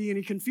want there to be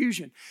any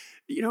confusion.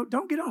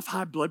 Don't get off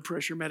high blood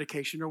pressure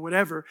medication or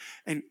whatever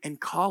and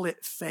call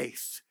it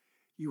faith.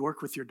 You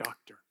work with your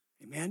doctor.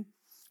 Amen?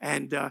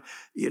 And,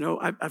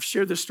 I've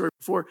shared this story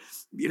before.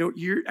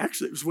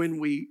 Actually, it was when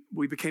we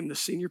became the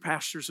senior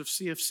pastors of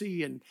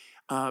CFC in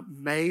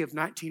May of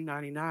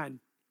 1999.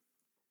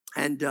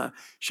 And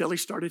Shelly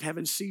started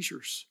having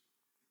seizures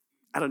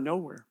out of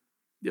nowhere.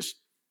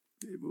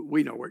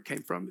 We know where it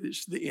came from.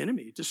 It's the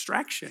enemy,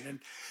 distraction, and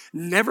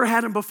never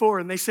had them before.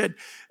 And they said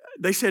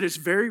it's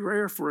very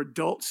rare for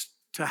adults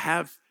to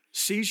have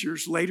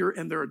seizures later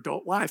in their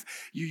adult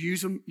life. You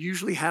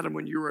usually had them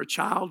when you were a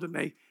child, and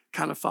they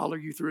kind of follow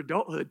you through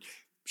adulthood.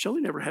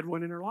 Shelly never had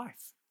one in her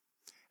life.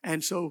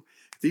 And so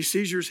these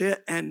seizures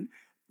hit, and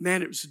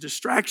man, it was a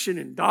distraction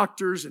and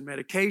doctors and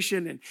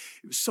medication, and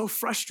it was so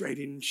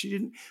frustrating.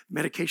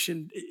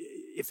 Medication,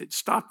 if it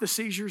stopped the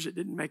seizures, it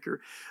didn't make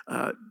her,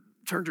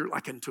 turned her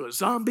like into a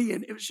zombie,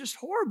 and it was just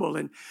horrible.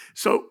 And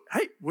so,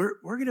 hey, we're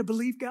going to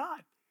believe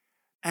God.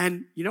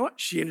 And you know what?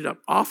 She ended up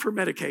off her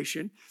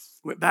medication,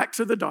 went back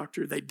to the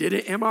doctor. They did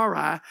an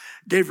MRI,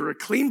 gave her a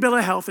clean bill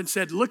of health and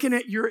said, looking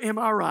at your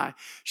MRI,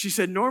 she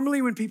said,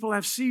 normally when people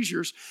have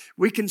seizures,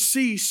 we can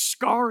see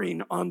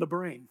scarring on the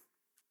brain.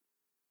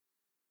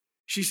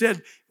 She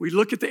said, we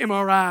look at the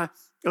MRI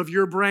of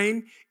your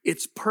brain,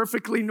 it's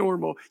perfectly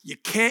normal. You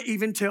can't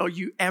even tell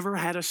you ever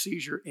had a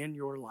seizure in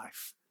your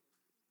life.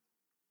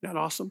 Isn't that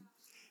awesome?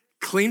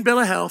 Clean bill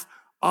of health,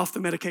 off the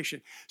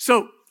medication.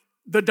 So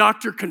the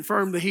doctor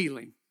confirmed the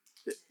healing.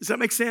 Does that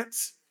make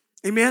sense?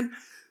 Amen?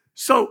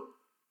 So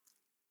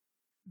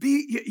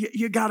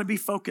you got to be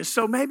focused.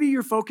 So maybe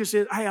your focus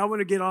is, hey, I want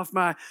to get off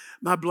my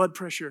blood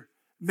pressure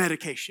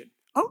medication.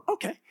 Oh,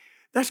 okay.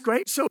 That's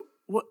great. So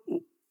what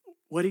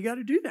do you got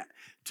to do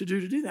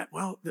that?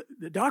 Well,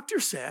 the doctor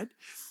said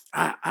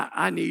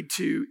I need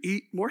to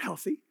eat more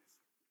healthy,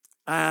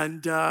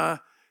 and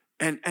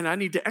I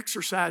need to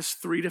exercise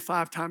 3 to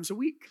 5 times a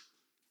week.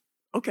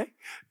 Okay.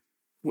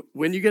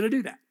 When are you going to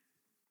do that?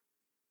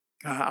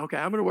 Okay,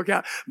 I'm going to work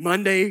out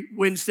Monday,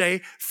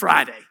 Wednesday,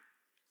 Friday.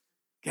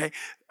 Okay,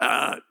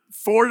 5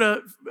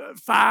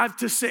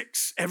 to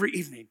 6 every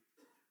evening.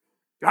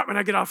 Right when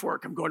I get off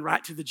work, I'm going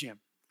right to the gym.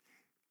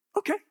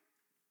 Okay,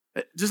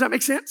 does that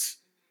make sense?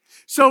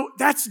 So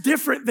that's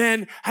different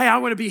than, hey, I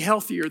want to be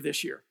healthier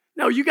this year.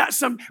 No, you got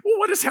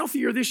what does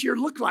healthier this year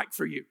look like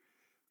for you?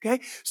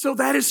 Okay, so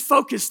that is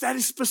focused, that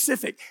is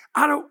specific.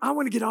 I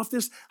want to get off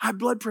this high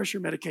blood pressure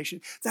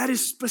medication. That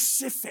is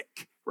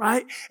specific,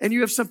 right? And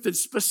you have something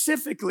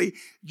specifically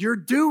you're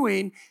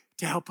doing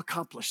to help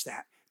accomplish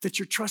that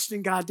you're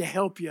trusting God to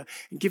help you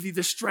and give you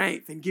the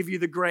strength and give you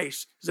the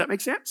grace. Does that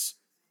make sense?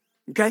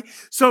 Okay,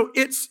 so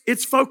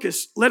it's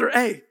focused. Letter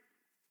A,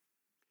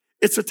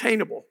 it's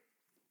attainable.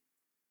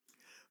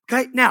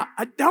 Okay, now,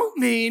 I don't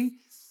mean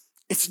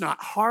it's not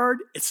hard,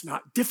 it's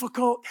not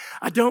difficult.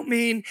 I don't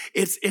mean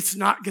it's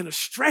not gonna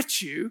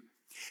stretch you,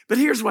 but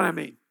here's what I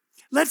mean.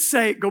 Let's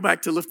say, go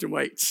back to lifting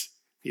weights.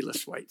 He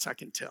lifts weights, I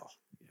can tell.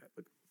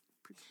 Yeah,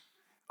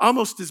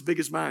 almost as big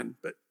as mine,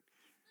 but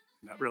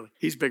not really.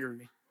 He's bigger than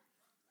me.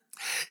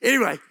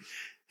 Anyway,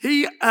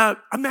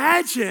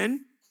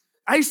 imagine,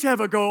 I used to have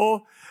a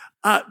goal,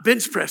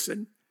 bench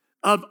pressing,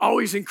 of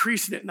always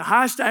increasing it. And the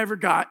highest I ever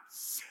got,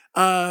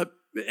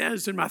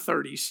 as in my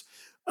 30s,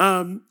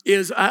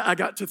 is I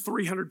got to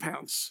 300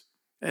 pounds.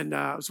 And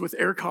I was with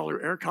Eric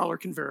Holler. Eric Holler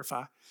can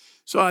verify.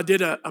 So I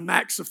did a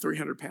max of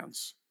 300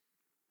 pounds.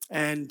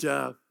 And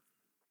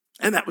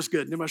that was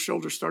good. And then my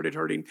shoulders started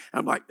hurting.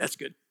 I'm like, that's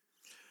good.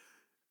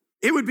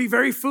 It would be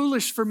very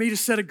foolish for me to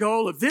set a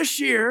goal of this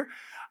year,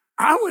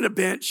 I want to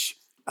bench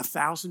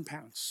 1,000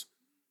 pounds.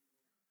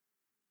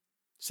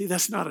 See,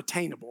 that's not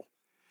attainable.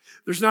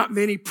 There's not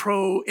many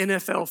pro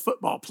NFL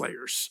football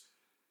players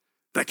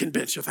that can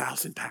bench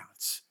 1,000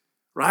 pounds,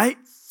 right?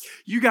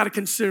 You got to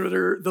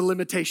consider the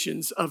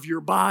limitations of your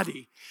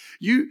body.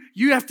 You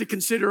have to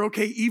consider,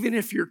 okay, even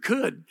if you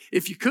could,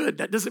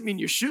 that doesn't mean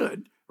you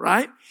should,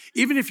 right?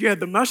 Even if you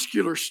had the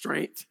muscular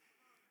strength,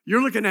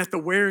 you're looking at the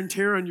wear and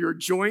tear on your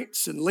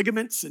joints and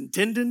ligaments and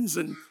tendons.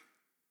 And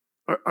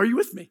are you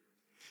with me?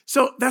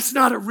 So that's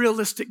not a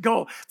realistic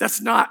goal. That's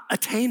not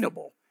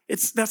attainable.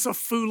 That's a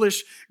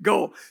foolish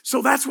goal.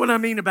 So that's what I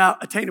mean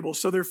about attainable.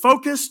 So they're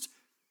focused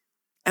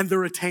and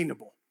they're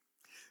attainable.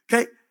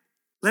 Okay,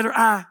 letter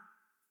I,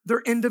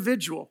 they're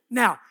individual.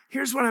 Now,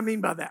 here's what I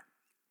mean by that.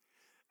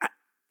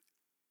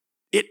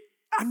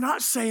 I'm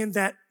not saying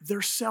that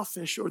they're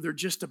selfish or they're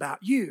just about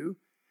you,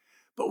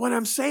 but what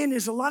I'm saying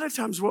is a lot of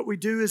times what we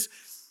do is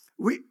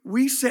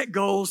we set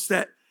goals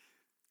that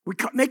we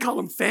may call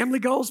them family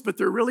goals, but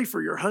they're really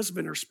for your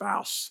husband or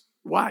spouse,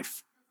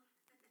 wife.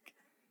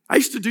 I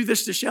used to do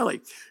this to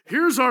Shelly.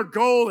 Here's our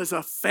goal as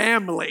a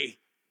family.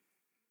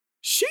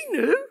 She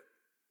knew.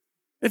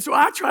 And so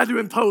I tried to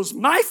impose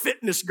my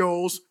fitness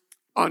goals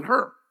on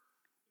her.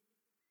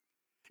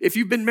 If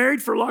you've been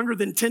married for longer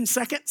than 10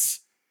 seconds,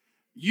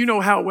 you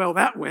know how well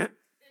that went.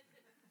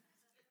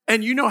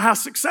 And you know how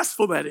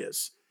successful that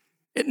is.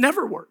 It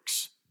never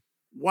works.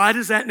 Why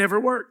does that never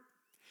work?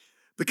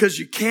 Because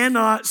you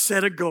cannot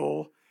set a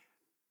goal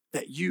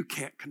that you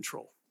can't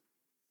control.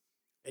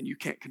 And you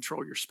can't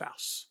control your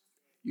spouse.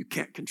 You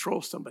can't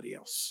control somebody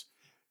else.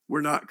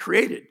 We're not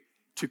created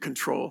to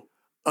control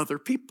other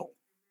people,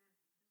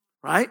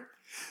 right?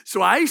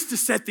 So I used to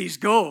set these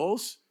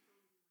goals,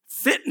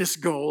 fitness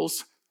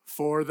goals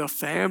for the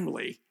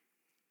family.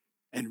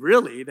 And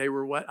really, they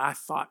were what I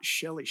thought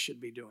Shelly should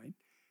be doing.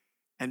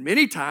 And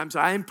many times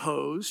I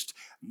imposed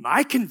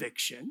my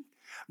conviction,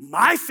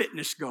 my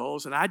fitness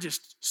goals, and I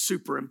just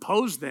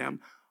superimposed them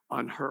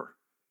on her.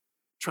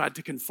 Tried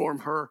to conform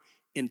her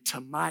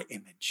into my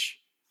image.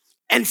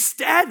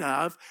 Instead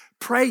of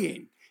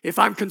praying, if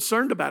I'm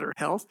concerned about her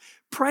health,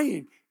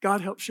 praying,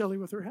 God help Shelly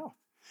with her health.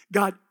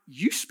 God,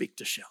 you speak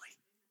to Shelly.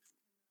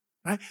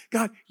 Right?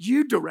 God,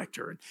 you direct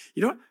her. And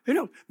you know what? Who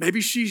knows?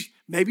 Maybe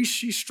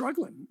she's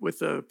struggling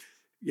with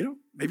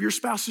maybe your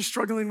spouse is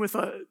struggling with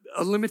a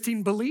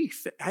limiting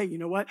belief that, hey, you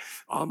know what?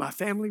 All my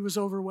family was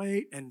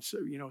overweight. And so,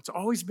 it's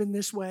always been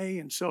this way.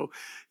 And so,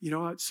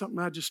 it's something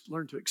I just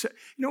learned to accept.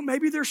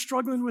 Maybe they're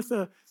struggling with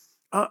a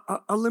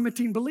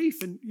limiting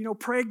belief and,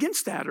 pray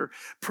against that or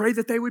pray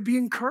that they would be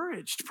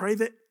encouraged. Pray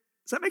that,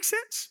 does that make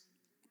sense?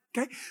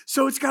 Okay.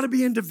 So it's got to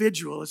be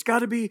individual. It's got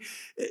to be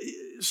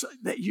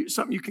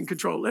something you can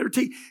control. Letter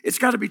T, it's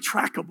got to be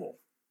trackable.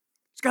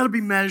 It's got to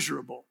be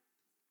measurable.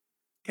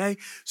 Okay.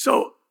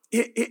 So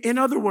in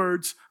other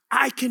words,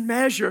 I can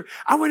measure,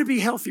 I want to be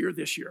healthier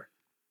this year.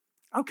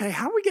 Okay.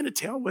 How are we going to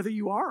tell whether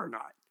you are or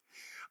not?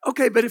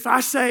 Okay, but if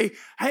I say,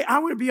 hey, I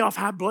want to be off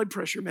high blood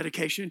pressure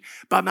medication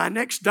by my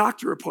next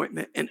doctor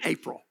appointment in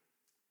April.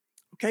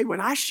 Okay,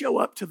 when I show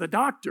up to the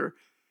doctor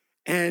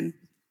and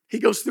he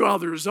goes through all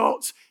the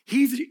results,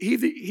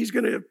 he's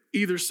going to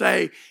either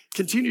say,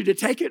 continue to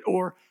take it,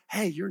 or,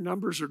 hey, your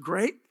numbers are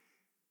great.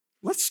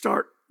 Let's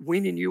start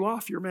weaning you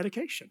off your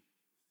medication.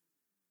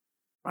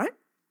 Right?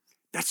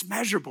 That's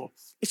measurable.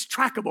 It's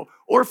trackable.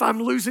 Or if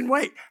I'm losing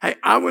weight, hey,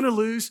 I want to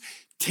lose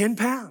 10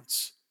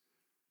 pounds.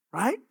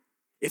 Right?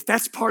 If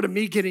that's part of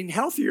me getting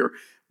healthier,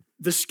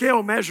 the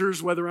scale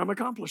measures whether I'm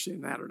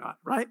accomplishing that or not,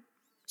 right?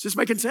 Is this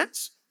making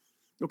sense?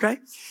 Okay?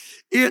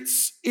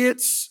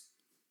 It's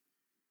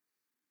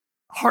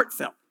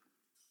heartfelt.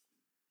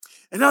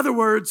 In other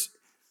words,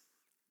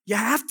 you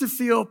have to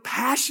feel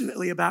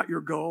passionately about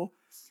your goal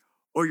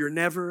or you're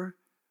never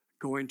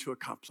going to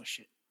accomplish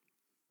it.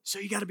 So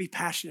you got to be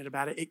passionate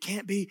about it. It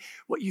can't be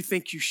what you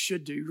think you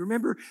should do.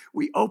 Remember,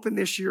 we opened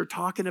this year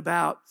talking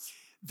about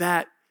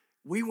that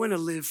we want to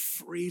live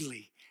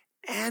freely,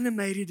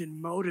 animated and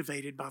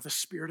motivated by the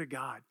Spirit of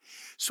God.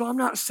 So I'm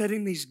not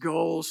setting these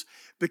goals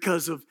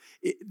because of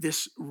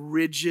this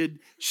rigid,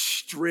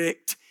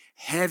 strict,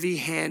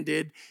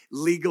 heavy-handed,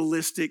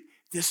 legalistic,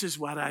 this is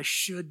what I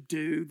should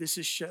do, this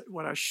is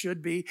what I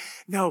should be.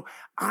 No,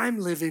 I'm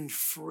living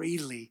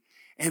freely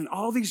And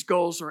all these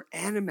goals are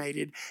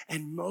animated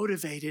and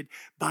motivated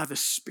by the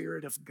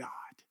Spirit of God.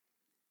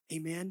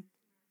 Amen?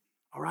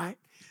 All right?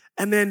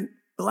 And then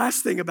the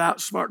last thing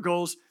about SMART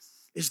goals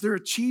is they're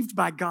achieved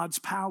by God's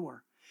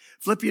power.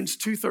 Philippians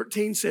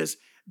 2:13 says,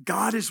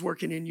 God is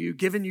working in you,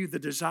 giving you the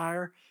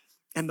desire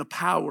and the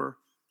power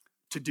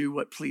to do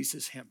what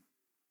pleases him.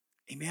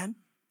 Amen?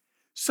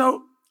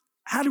 So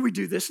how do we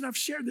do this? And I've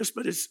shared this,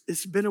 but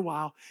it's been a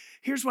while.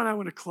 Here's what I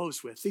want to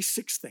close with. These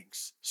 6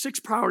 things,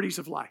 6 priorities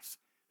of life: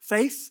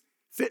 faith,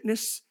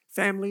 fitness,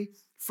 family,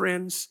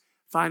 friends,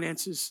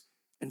 finances,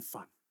 and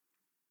fun.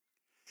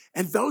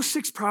 And those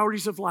 6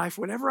 priorities of life,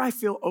 whenever I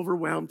feel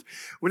overwhelmed,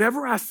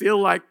 whenever I feel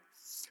like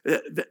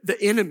the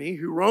enemy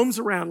who roams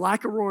around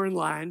like a roaring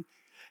lion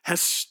has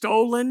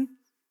stolen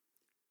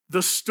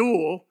the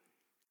stool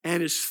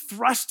and has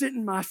thrust it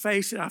in my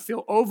face, and I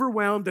feel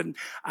overwhelmed and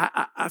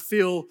I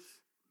feel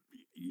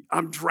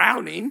I'm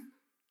drowning.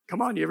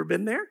 Come on, you ever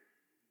been there?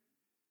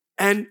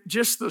 And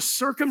just the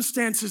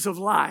circumstances of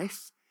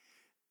life,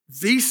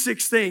 these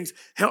 6 things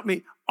help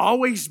me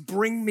always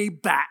bring me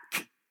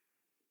back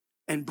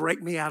and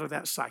break me out of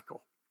that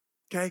cycle.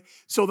 Okay?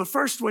 So the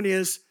first one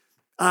is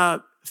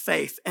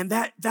faith. And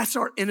that's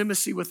our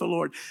intimacy with the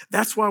Lord.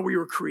 That's why we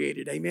were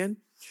created. Amen?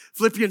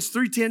 Philippians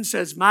 3:10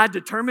 says, my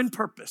determined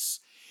purpose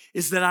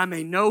is that I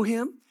may know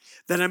him,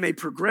 that I may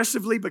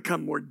progressively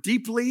become more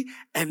deeply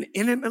and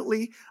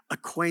intimately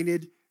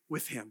acquainted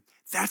with him.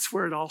 That's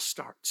where it all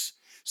starts.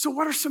 So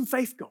what are some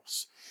faith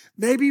goals?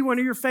 Maybe one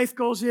of your faith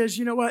goals is,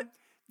 you know what?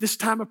 This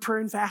time of prayer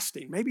and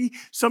fasting. Maybe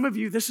some of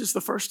you, this is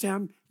the first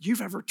time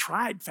you've ever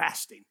tried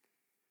fasting.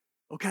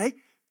 Okay?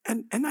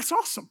 And that's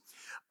awesome.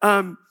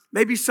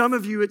 Maybe some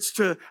of you, it's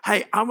to,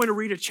 hey, I want to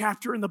read a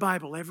chapter in the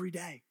Bible every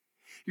day.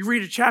 You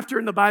read a chapter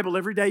in the Bible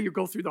every day, you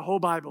go through the whole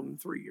Bible in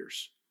 3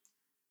 years.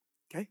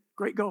 Okay,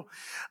 great goal.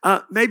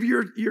 Maybe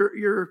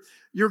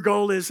your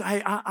goal is,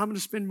 hey, I'm going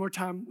to spend more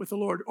time with the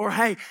Lord, or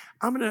hey,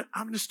 I'm going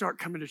to start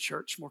coming to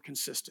church more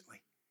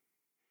consistently,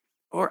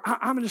 or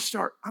I'm going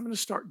to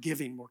start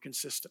giving more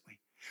consistently,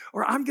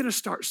 or I'm going to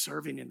start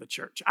serving in the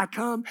church. I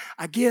come,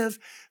 I give,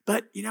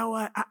 but you know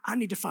what? I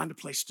need to find a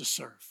place to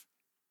serve.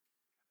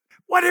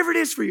 Whatever it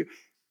is for you,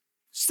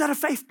 set a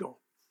faith goal.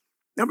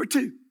 Number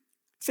 2,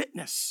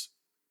 fitness.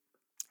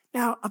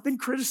 Now, I've been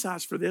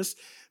criticized for this.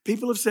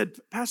 People have said,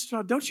 Pastor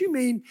Todd, don't you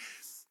mean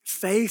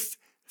faith,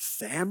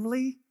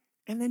 family,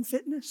 and then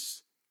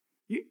fitness?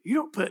 You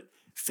don't put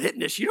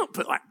fitness, you don't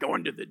put like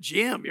going to the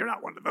gym. You're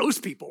not one of those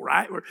people,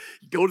 right? Where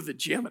you go to the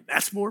gym and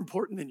that's more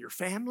important than your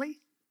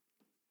family.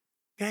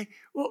 Okay?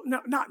 Well,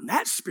 no, not in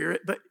that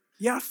spirit, but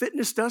yeah,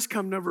 fitness does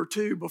come number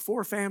 2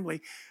 before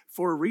family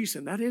for a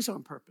reason. That is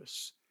on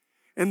purpose.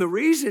 And the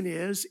reason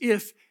is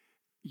if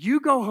you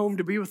go home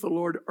to be with the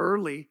Lord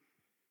early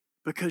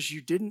because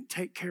you didn't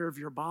take care of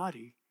your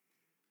body,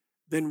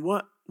 then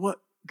what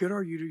good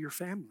are you to your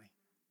family?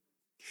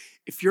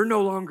 If you're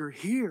no longer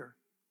here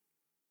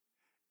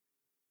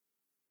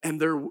and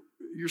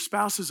your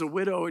spouse is a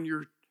widow and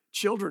your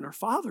children are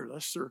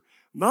fatherless or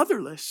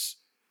motherless,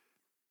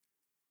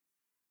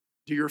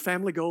 do your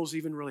family goals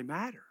even really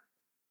matter?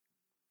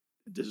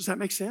 Does that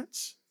make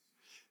sense?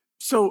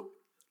 So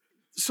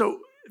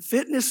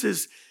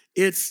fitness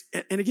it's,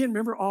 and again,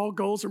 remember, all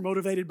goals are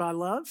motivated by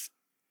love.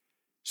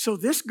 So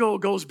this goal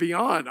goes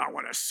beyond, I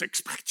want a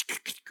 6-pack.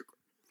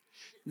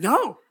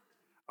 No.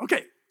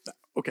 Okay,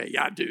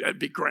 yeah, I do. That'd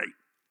be great.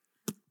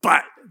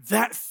 But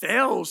that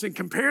fails in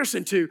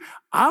comparison to,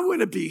 I want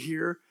to be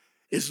here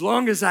as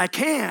long as I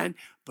can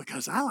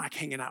because I like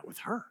hanging out with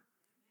her.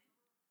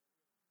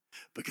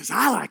 Because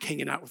I like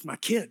hanging out with my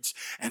kids.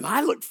 And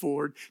I look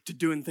forward to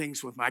doing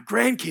things with my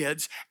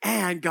grandkids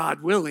and,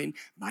 God willing,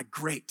 my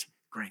great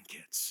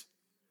grandkids.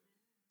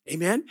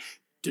 Amen?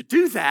 To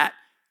do that,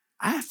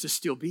 I have to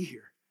still be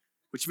here,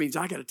 which means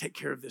I got to take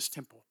care of this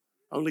temple.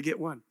 I only get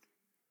one,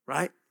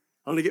 right?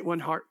 I only get one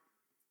heart.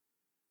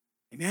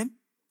 Amen?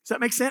 Does that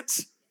make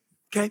sense?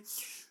 Okay.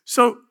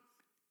 So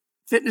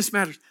fitness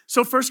matters.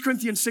 So 1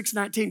 Corinthians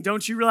 6:19,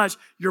 don't you realize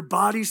your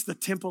body's the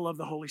temple of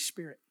the Holy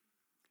Spirit?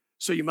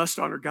 So you must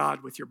honor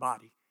God with your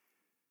body.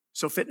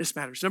 So fitness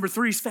matters. Number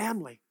 3 is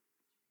family.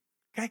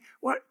 Okay.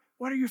 What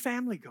are your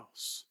family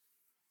goals?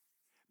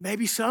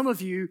 Maybe some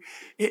of you,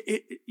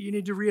 you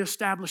need to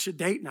reestablish a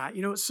date night.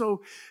 You know,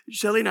 so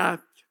Shelly and I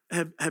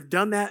have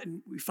done that,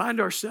 and we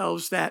find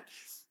ourselves that,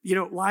 you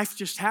know, life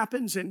just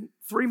happens and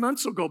 3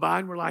 months will go by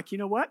and we're like, you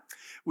know what?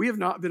 We have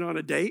not been on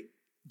a date,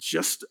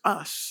 just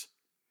us,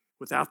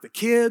 without the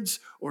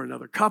kids or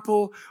another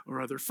couple or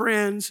other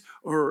friends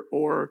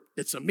or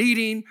it's a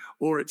meeting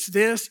or it's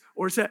this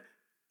or it's that.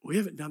 We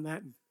haven't done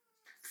that in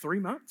 3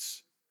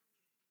 months.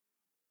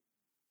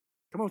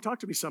 Come on, talk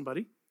to me,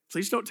 somebody.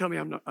 Please don't tell me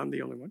I'm the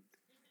only one,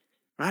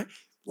 right?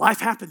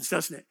 Life happens,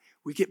 doesn't it?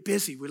 We get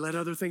busy. We let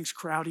other things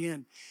crowd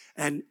in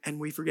and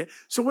we forget.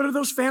 So what are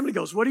those family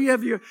goals? What do you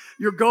have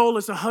your goal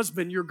as a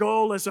husband, your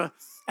goal as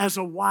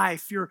a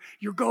wife, your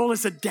goal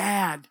as a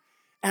dad,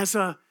 as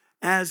a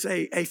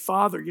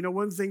father? You know,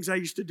 one of the things I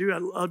used to do, I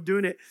love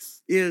doing it,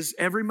 is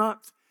every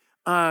month,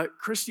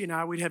 Christy and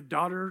I, we'd have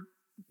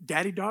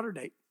daddy-daughter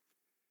date.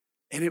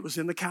 And it was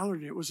in the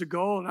calendar. It was a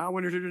goal. And I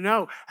wanted her to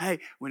know, hey,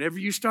 whenever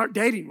you start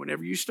dating,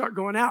 whenever you start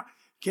going out,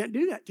 you can't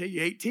do that till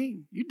you're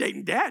 18. You're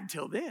dating dad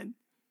till then.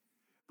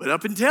 But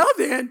up until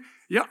then,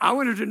 I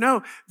wanted her to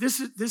know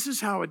this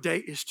is how a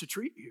date is to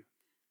treat you.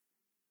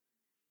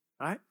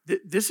 Right?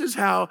 This is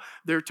how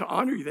they're to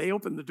honor you. They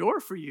open the door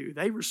for you.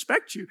 They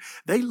respect you.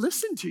 They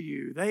listen to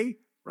you.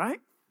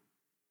 Right?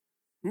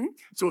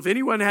 So if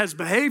anyone has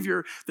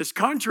behavior that's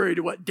contrary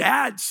to what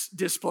dad's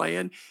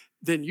displaying,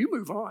 then you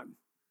move on.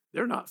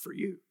 They're not for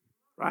you,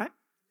 right?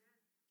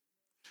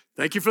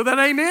 Thank you for that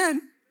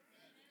amen.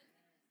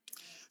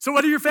 So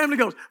what are your family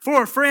goals?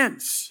 For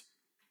friends,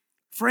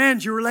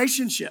 your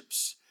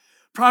relationships.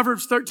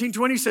 Proverbs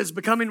 13:20 says,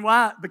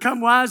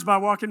 become wise by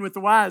walking with the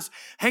wise.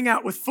 Hang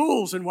out with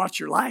fools and watch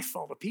your life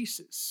fall to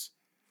pieces.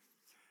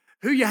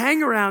 Who you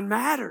hang around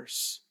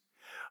matters.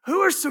 Who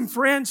are some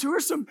friends?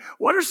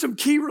 What are some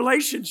key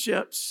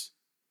relationships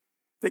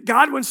that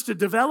God wants to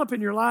develop in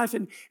your life?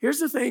 And here's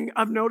the thing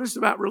I've noticed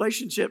about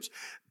relationships.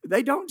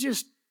 They don't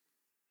just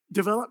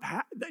develop,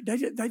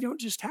 they don't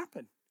just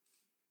happen.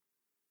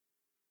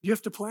 You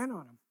have to plan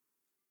on them.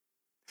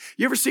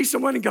 You ever see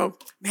someone and go,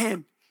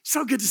 man,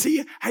 so good to see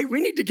you. Hey,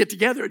 we need to get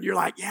together. And you're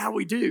like, yeah,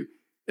 we do.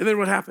 And then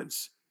what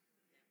happens?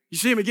 You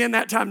see them again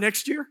that time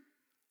next year?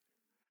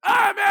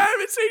 Ah, man, I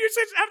haven't seen you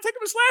since, I think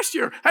it was last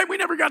year. Hey, we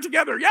never got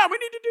together. Yeah, we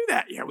need to do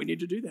that. Yeah, we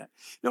need to do that.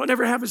 No, it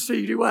never happens to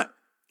you. You do what?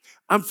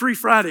 I'm free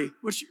Friday.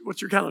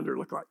 What's your calendar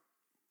look like?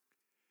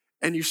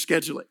 And you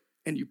schedule it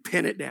and you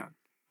pin it down,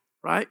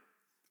 right?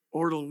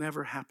 Or it'll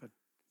never happen.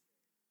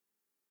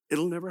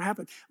 It'll never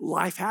happen.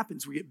 Life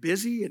happens. We get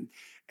busy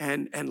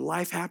and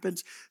life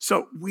happens.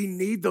 So we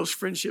need those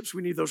friendships.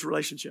 We need those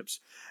relationships.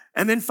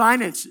 And then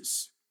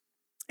finances.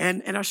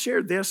 And I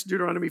shared this,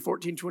 Deuteronomy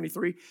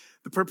 14:23.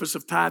 The purpose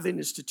of tithing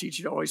is to teach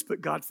you to always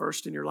put God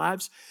first in your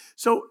lives.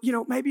 So,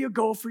 maybe a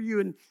goal for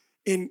you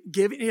in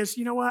giving is,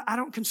 you know what? I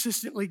don't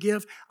consistently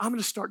give. I'm going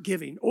to start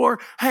giving. Or,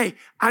 hey,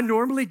 I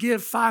normally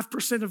give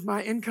 5% of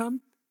my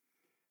income.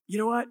 You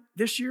know what?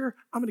 This year,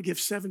 I'm going to give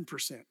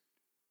 7%.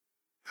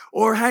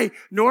 Or, hey,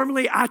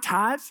 normally I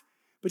tithe,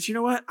 but you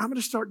know what? I'm going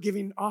to start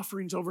giving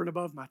offerings over and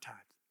above my tithe.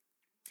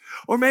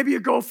 Or maybe a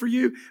goal for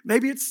you,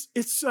 maybe it's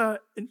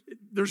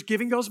there's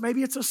giving goals,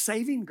 maybe it's a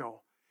saving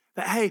goal.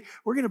 That, hey,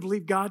 we're going to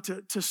believe God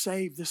to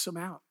save this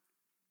amount.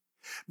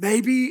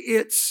 Maybe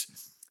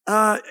it's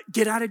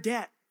get out of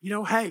debt.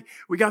 Hey,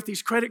 we got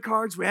these credit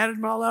cards, we added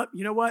them all up.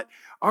 You know what?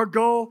 Our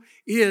goal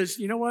is,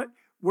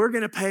 we're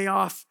going to pay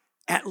off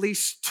at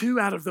least 2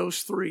 out of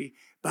those 3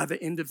 by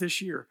the end of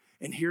this year.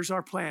 And here's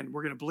our plan.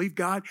 We're going to believe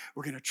God,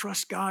 we're going to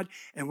trust God,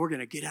 and we're going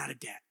to get out of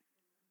debt.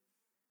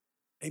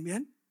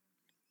 Amen?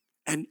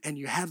 And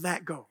you have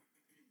that goal.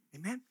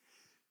 Amen?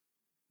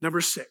 Number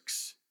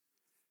 6,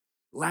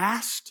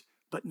 last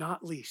but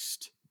not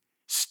least,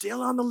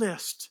 still on the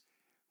list,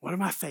 one of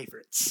my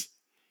favorites,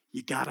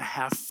 you got to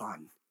have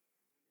fun.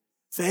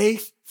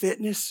 Faith,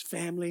 fitness,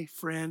 family,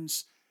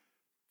 friends,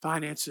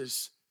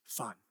 finances,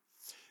 fun.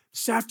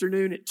 This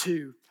afternoon at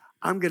 2,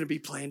 I'm going to be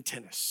playing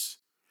tennis.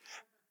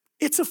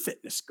 It's a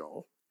fitness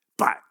goal,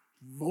 but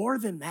more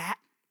than that,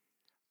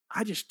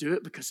 I just do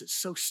it because it's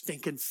so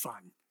stinking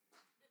fun,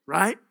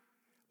 right?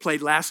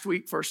 Played last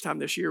week. First time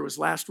this year was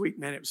last week.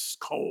 Man, it was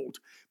cold.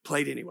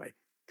 Played anyway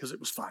because it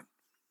was fun.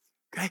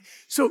 Okay?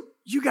 So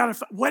you got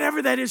to,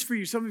 whatever that is for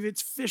you, some of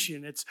it's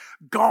fishing, it's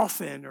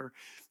golfing or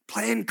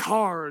playing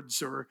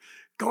cards or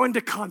going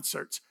to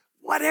concerts,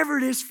 whatever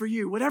it is for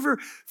you, whatever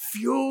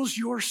fuels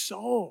your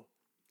soul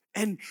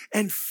and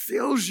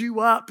fills you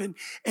up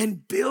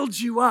and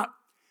builds you up,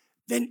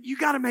 then you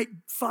got to make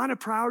fun a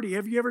priority.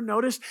 Have you ever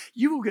noticed?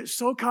 You will get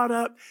so caught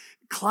up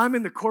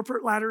climbing the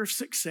corporate ladder of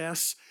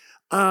success,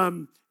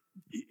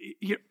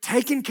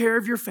 taking care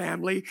of your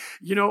family.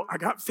 I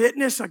got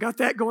fitness, I got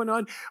that going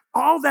on.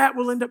 All that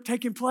will end up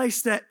taking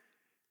place that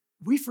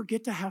we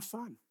forget to have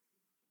fun.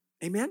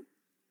 Amen?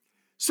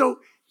 So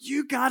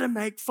you got to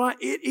make fun.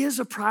 It is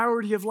a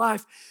priority of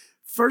life.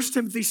 1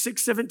 Timothy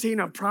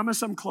 6:17, I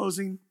promise I'm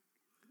closing.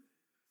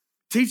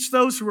 Teach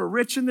those who are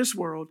rich in this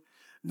world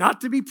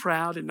not to be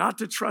proud and not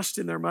to trust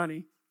in their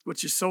money,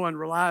 which is so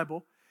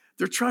unreliable.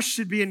 Their trust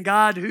should be in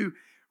God, who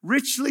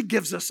richly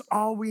gives us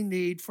all we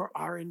need for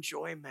our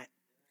enjoyment.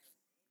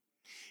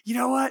 You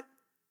know what?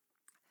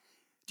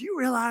 Do you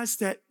realize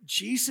that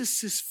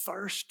Jesus'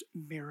 first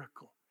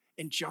miracle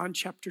in John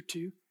chapter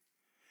 2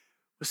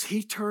 was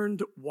he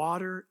turned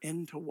water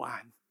into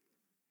wine?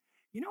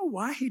 You know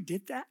why he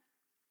did that?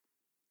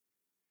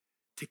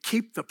 To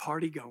keep the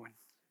party going.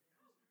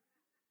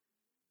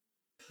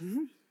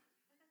 Mm-hmm.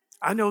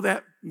 I know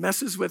that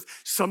messes with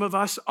some of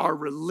us. Our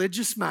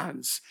religious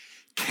minds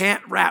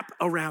can't wrap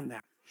around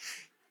that.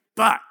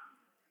 But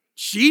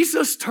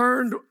Jesus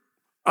turned,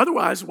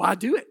 otherwise, why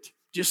do it?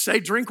 Just say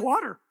drink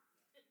water.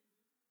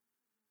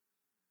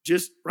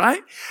 Just,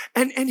 right?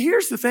 And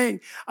here's the thing.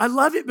 I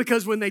love it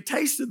because when they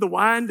tasted the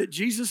wine that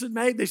Jesus had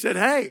made, they said,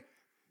 hey,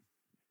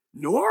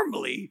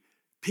 normally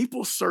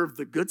people serve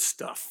the good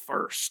stuff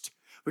first.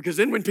 Because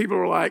then when people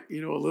are like, a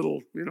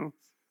little,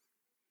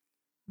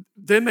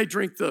 then they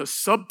drink the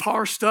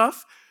subpar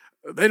stuff.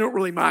 They don't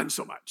really mind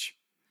so much.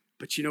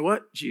 But you know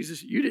what,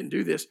 Jesus, you didn't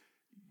do this.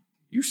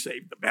 You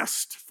saved the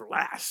best for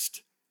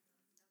last.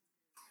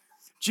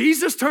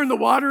 Jesus turned the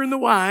water into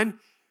wine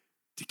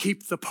to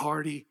keep the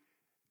party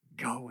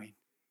going.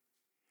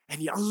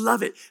 And I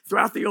love it.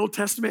 Throughout the Old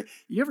Testament,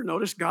 you ever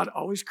notice God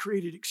always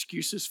created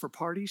excuses for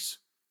parties?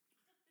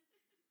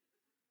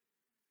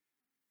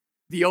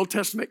 The Old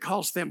Testament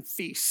calls them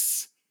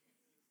feasts.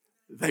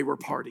 They were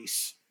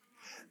parties.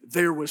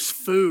 There was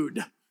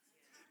food.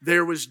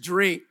 There was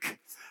drink.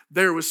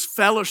 There was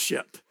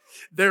fellowship.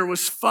 There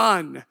was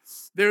fun.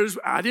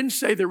 I didn't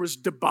say there was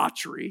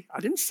debauchery. I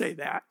didn't say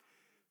that.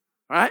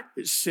 All right?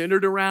 It's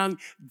centered around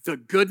the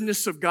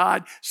goodness of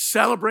God,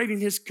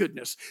 celebrating his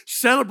goodness,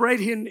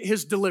 celebrating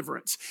his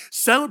deliverance,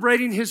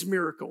 celebrating his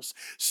miracles,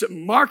 so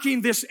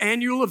marking this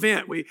annual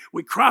event. We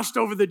crossed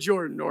over the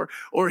Jordan,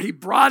 or he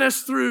brought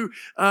us through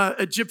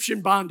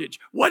Egyptian bondage.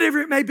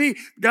 Whatever it may be,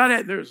 God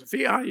had, there's a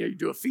feast, you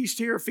do a feast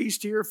here, a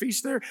feast here, a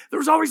feast there. There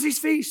was always these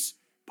feasts,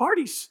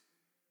 parties.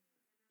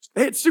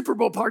 They had Super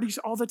Bowl parties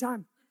all the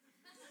time.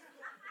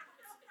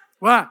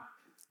 Why?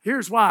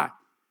 Here's why.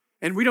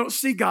 And we don't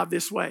see God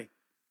this way.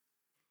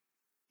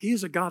 He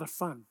is a God of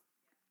fun.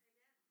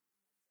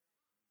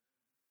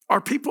 Are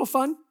people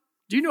fun?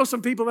 Do you know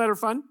some people that are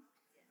fun?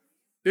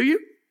 Do you?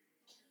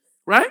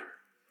 Right?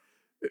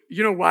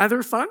 You know why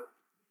they're fun?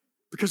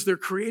 Because they're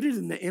created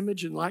in the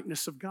image and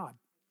likeness of God.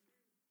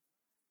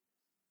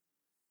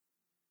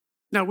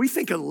 Now, we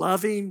think of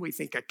loving, we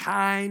think of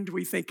kind,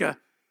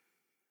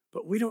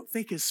 but we don't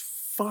think it's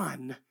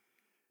fun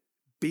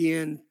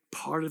being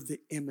part of the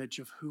image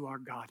of who our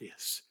God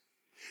is.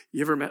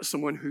 You ever met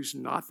someone who's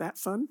not that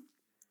fun?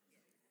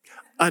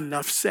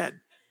 Enough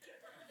said.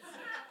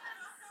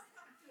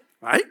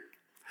 Right?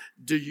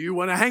 Do you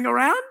want to hang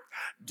around?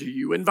 Do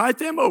you invite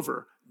them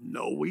over?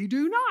 No, we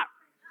do not.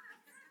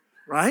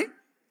 Right?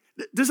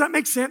 Does that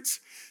make sense?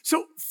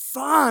 So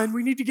fun,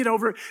 we need to get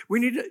over it.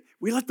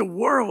 We let the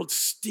world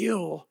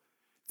steal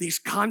these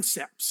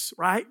concepts,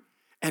 right?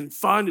 And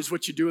fun is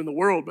what you do in the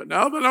world, but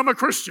now that I'm a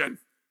Christian,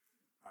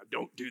 I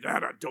don't do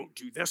that, I don't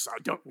do this,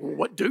 well,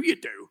 what do you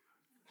do?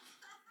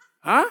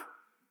 Huh?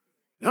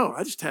 No,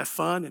 I just have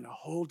fun in a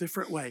whole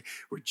different way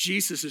where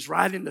Jesus is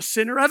right in the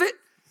center of it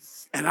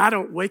and I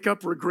don't wake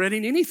up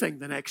regretting anything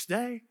the next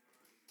day.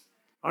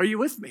 Are you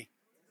with me?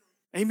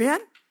 Amen?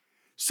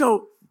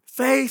 So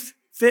faith,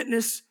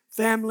 fitness,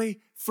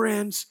 family,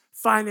 friends,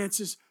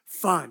 finances,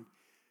 fun.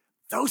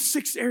 Those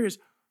 6 areas.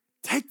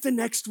 Take the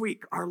next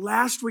week, our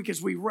last week,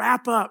 as we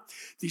wrap up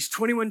these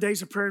 21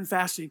 days of prayer and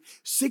fasting.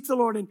 Seek the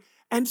Lord.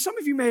 And some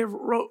of you may have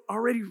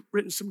already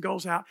written some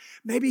goals out.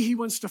 Maybe he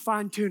wants to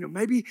fine tune them.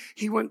 Maybe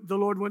the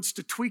Lord wants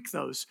to tweak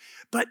those.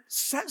 But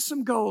set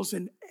some goals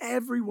in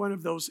every one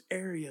of those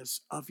areas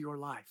of your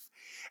life.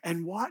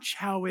 And watch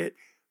how it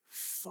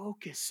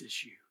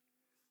focuses you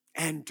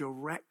and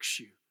directs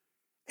you.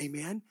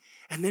 Amen?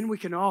 And then we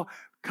can all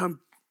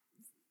come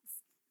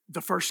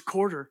the first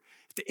quarter,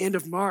 at the end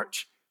of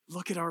March,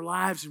 look at our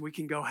lives and we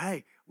can go,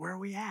 hey, where are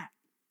we at?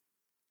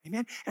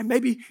 Amen? And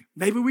maybe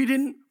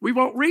we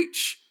won't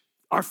reach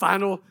our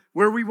final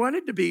where we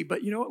wanted to be,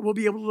 but you know what? We'll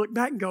be able to look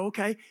back and go,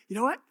 okay, you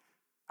know what?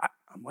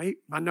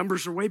 My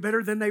numbers are way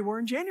better than they were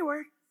in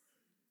January,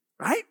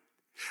 right?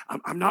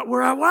 I'm not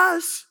where I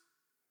was.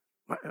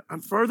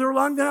 I'm further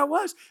along than I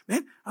was.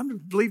 Man, I'm going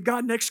to believe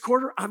God next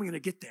quarter, I'm going to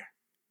get there.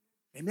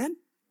 Amen?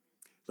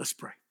 Let's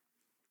pray.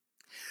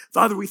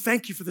 Father, we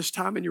thank you for this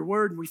time in your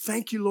word, and we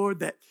thank you,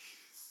 Lord, that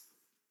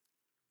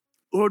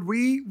Lord,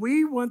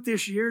 we want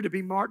this year to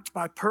be marked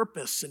by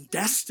purpose and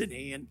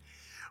destiny. And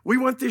we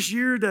want this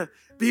year to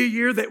be a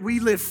year that we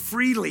live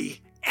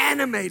freely,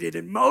 animated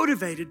and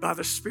motivated by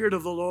the Spirit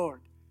of the Lord.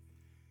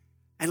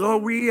 And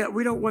Lord,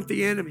 we don't want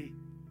the enemy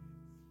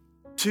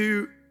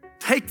to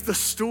take the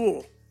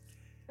stool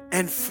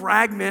and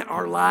fragment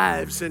our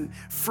lives and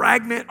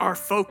fragment our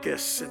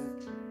focus. And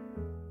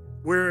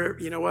where,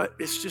 you know what,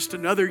 it's just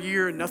another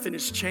year and nothing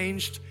has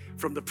changed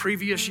from the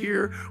previous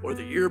year or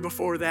the year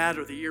before that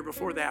or the year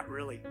before that,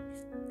 really.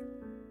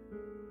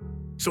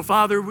 So,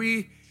 Father,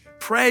 we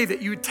pray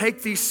that you would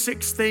take these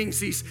 6 things,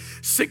 these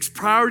 6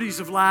 priorities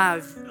of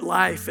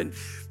life, and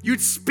you'd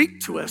speak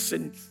to us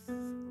in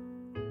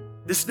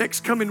this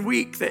next coming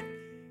week, that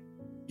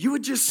you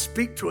would just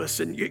speak to us,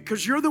 and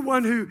because you're the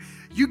one who,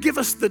 you give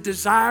us the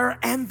desire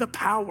and the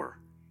power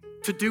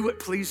to do what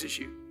pleases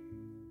you.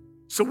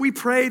 So we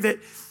pray that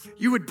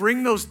you would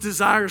bring those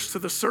desires to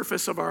the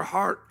surface of our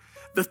heart,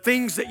 the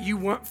things that you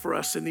want for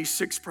us in these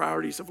 6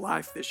 priorities of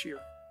life this year.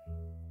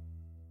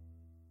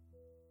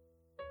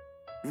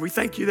 And we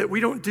thank you that we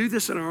don't do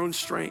this in our own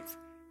strength.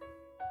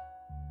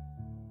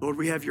 Lord,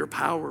 we have your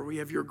power, we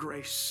have your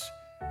grace.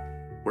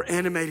 We're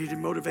animated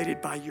and motivated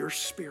by your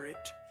Spirit.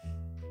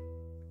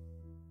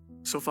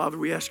 So, Father,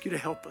 we ask you to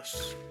help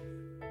us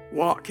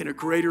walk in a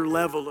greater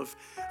level of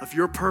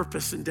your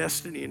purpose and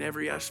destiny in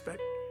every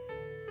aspect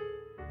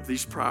of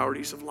these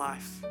priorities of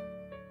life.